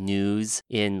lot of news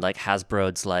in like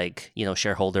Hasbro's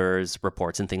shareholders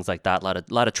reports and things like that. A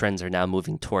lot of trends are now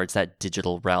moving towards that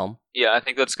digital realm. Yeah, I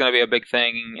think that's going to be a big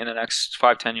thing in the next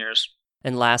 5-10 years.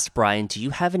 And last, Brian, do you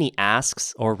have any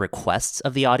asks or requests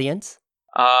of the audience?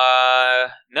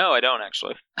 No, I don't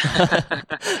actually.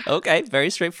 Okay, very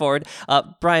straightforward.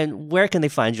 Brian, where can they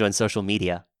find you on social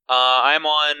media? I'm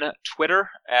on Twitter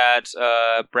at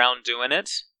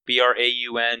BrownDoinIt.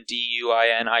 BraunDuinit.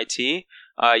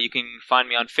 You can find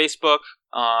me on Facebook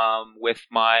with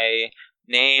my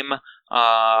name.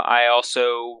 I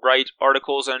also write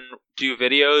articles and do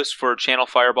videos for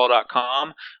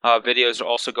channelfireball.com. Videos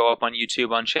also go up on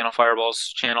YouTube on Channel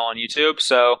Fireball's channel on YouTube.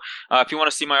 So if you want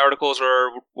to see my articles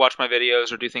or watch my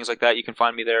videos or do things like that, you can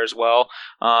find me there as well.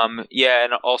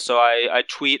 And also I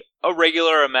tweet a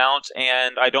regular amount,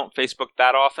 and I don't Facebook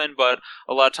that often, but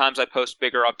a lot of times I post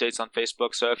bigger updates on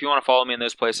Facebook. So if you want to follow me in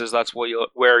those places, that's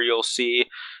where you'll see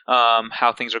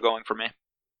how things are going for me.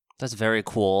 That's very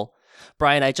cool.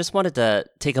 Brian, I just wanted to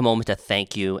take a moment to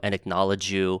thank you and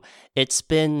acknowledge you. It's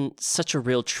been such a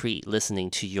real treat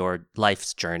listening to your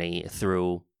life's journey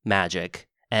through Magic,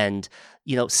 and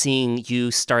seeing you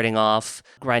starting off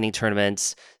grinding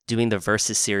tournaments, doing the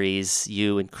Versus series.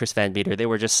 You and Chris Van Meter, they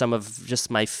were just some of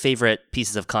my favorite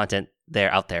pieces of content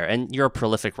out there. And you're a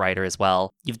prolific writer as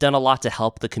well. You've done a lot to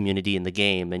help the community in the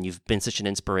game, and you've been such an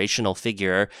inspirational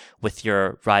figure with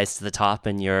your rise to the top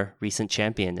and your recent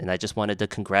champion. And I just wanted to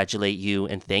congratulate you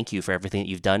and thank you for everything that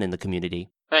you've done in the community.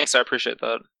 Thanks, I appreciate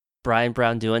that. Brian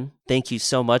Brown-Duin, thank you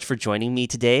so much for joining me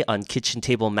today on Kitchen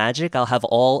Table Magic. I'll have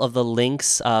all of the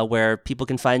links where people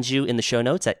can find you in the show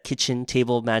notes at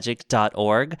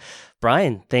kitchentablemagic.org.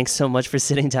 Brian, thanks so much for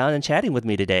sitting down and chatting with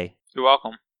me today. You're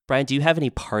welcome. Brian, do you have any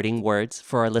parting words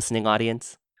for our listening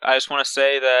audience? I just want to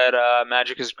say that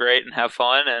Magic is great and have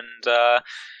fun, and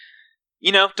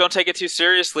don't take it too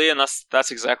seriously, and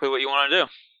that's exactly what you want to do.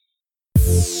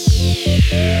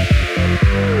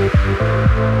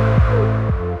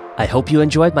 I hope you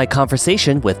enjoyed my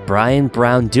conversation with Brian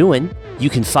Brown-Duin. You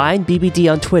can find BBD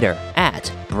on Twitter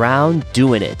at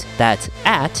BrownDuinit. That's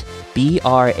at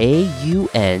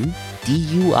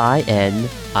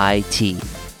BraunDuinit.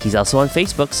 He's also on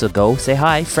Facebook, so go say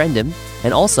hi, friend him.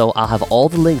 And also, I'll have all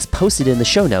the links posted in the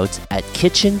show notes at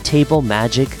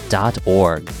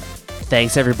kitchentablemagic.org.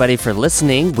 Thanks everybody for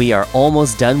listening. We are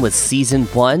almost done with Season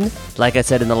 1. Like I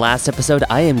said in the last episode,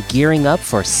 I am gearing up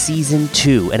for Season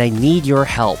 2, and I need your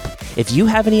help. If you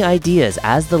have any ideas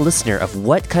as the listener of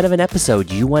what kind of an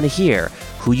episode you want to hear,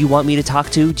 who you want me to talk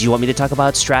to, do you want me to talk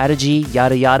about strategy,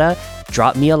 yada yada,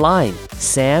 drop me a line,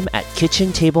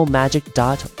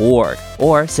 sam@kitchentablemagic.org,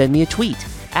 or send me a tweet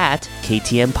at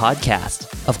KTM Podcast.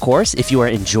 Of course, if you are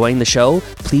enjoying the show,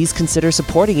 please consider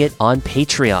supporting it on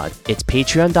Patreon. It's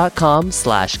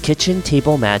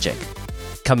patreon.com/kitchentablemagic.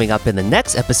 Coming up in the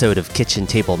next episode of Kitchen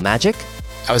Table Magic.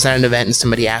 I was at an event and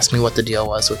somebody asked me what the deal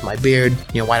was with my beard.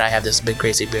 Why did I have this big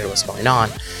crazy beard? What's going on?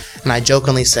 And I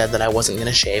jokingly said that I wasn't going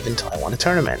to shave until I won a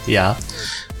tournament. Yeah.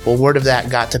 Well, word of that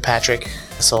got to Patrick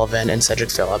Sullivan and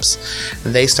Cedric Phillips.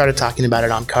 They started talking about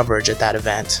it on coverage at that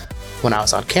event when I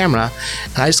was on camera,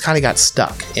 and I just kind of got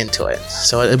stuck into it.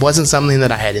 So it wasn't something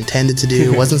that I had intended to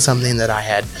do. It wasn't something that I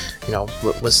had,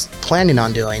 was planning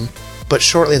on doing. But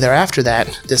shortly thereafter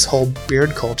that, this whole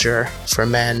beard culture for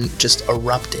men just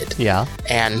erupted. Yeah.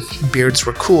 And beards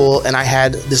were cool, and I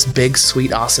had this big,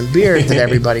 sweet, awesome beard that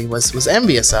everybody was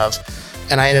envious of.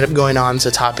 And I ended up going on to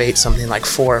top 8 something like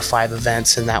 4 or 5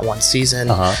 events in that one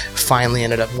season. Finally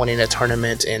ended up winning a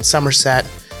tournament in Somerset,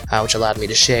 which allowed me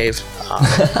to shave.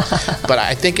 But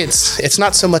I think it's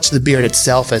not so much the beard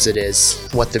itself as it is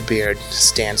what the beard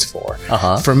stands for.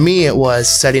 For me, it was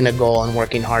setting a goal and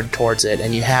working hard towards it.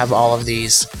 And you have all of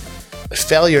these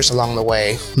failures along the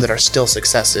way that are still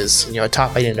successes. A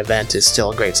top 8 in an event is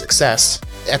still a great success.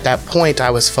 At that point, I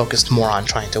was focused more on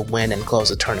trying to win and close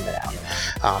the tournament out.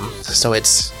 So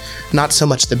it's not so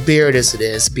much the beard as it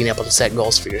is being able to set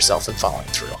goals for yourself and following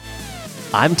through.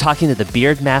 I'm talking to the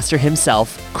beard master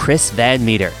himself, Chris Van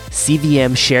Meter.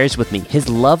 CVM shares with me his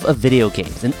love of video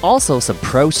games and also some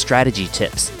pro strategy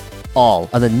tips. All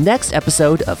on the next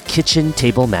episode of Kitchen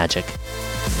Table Magic.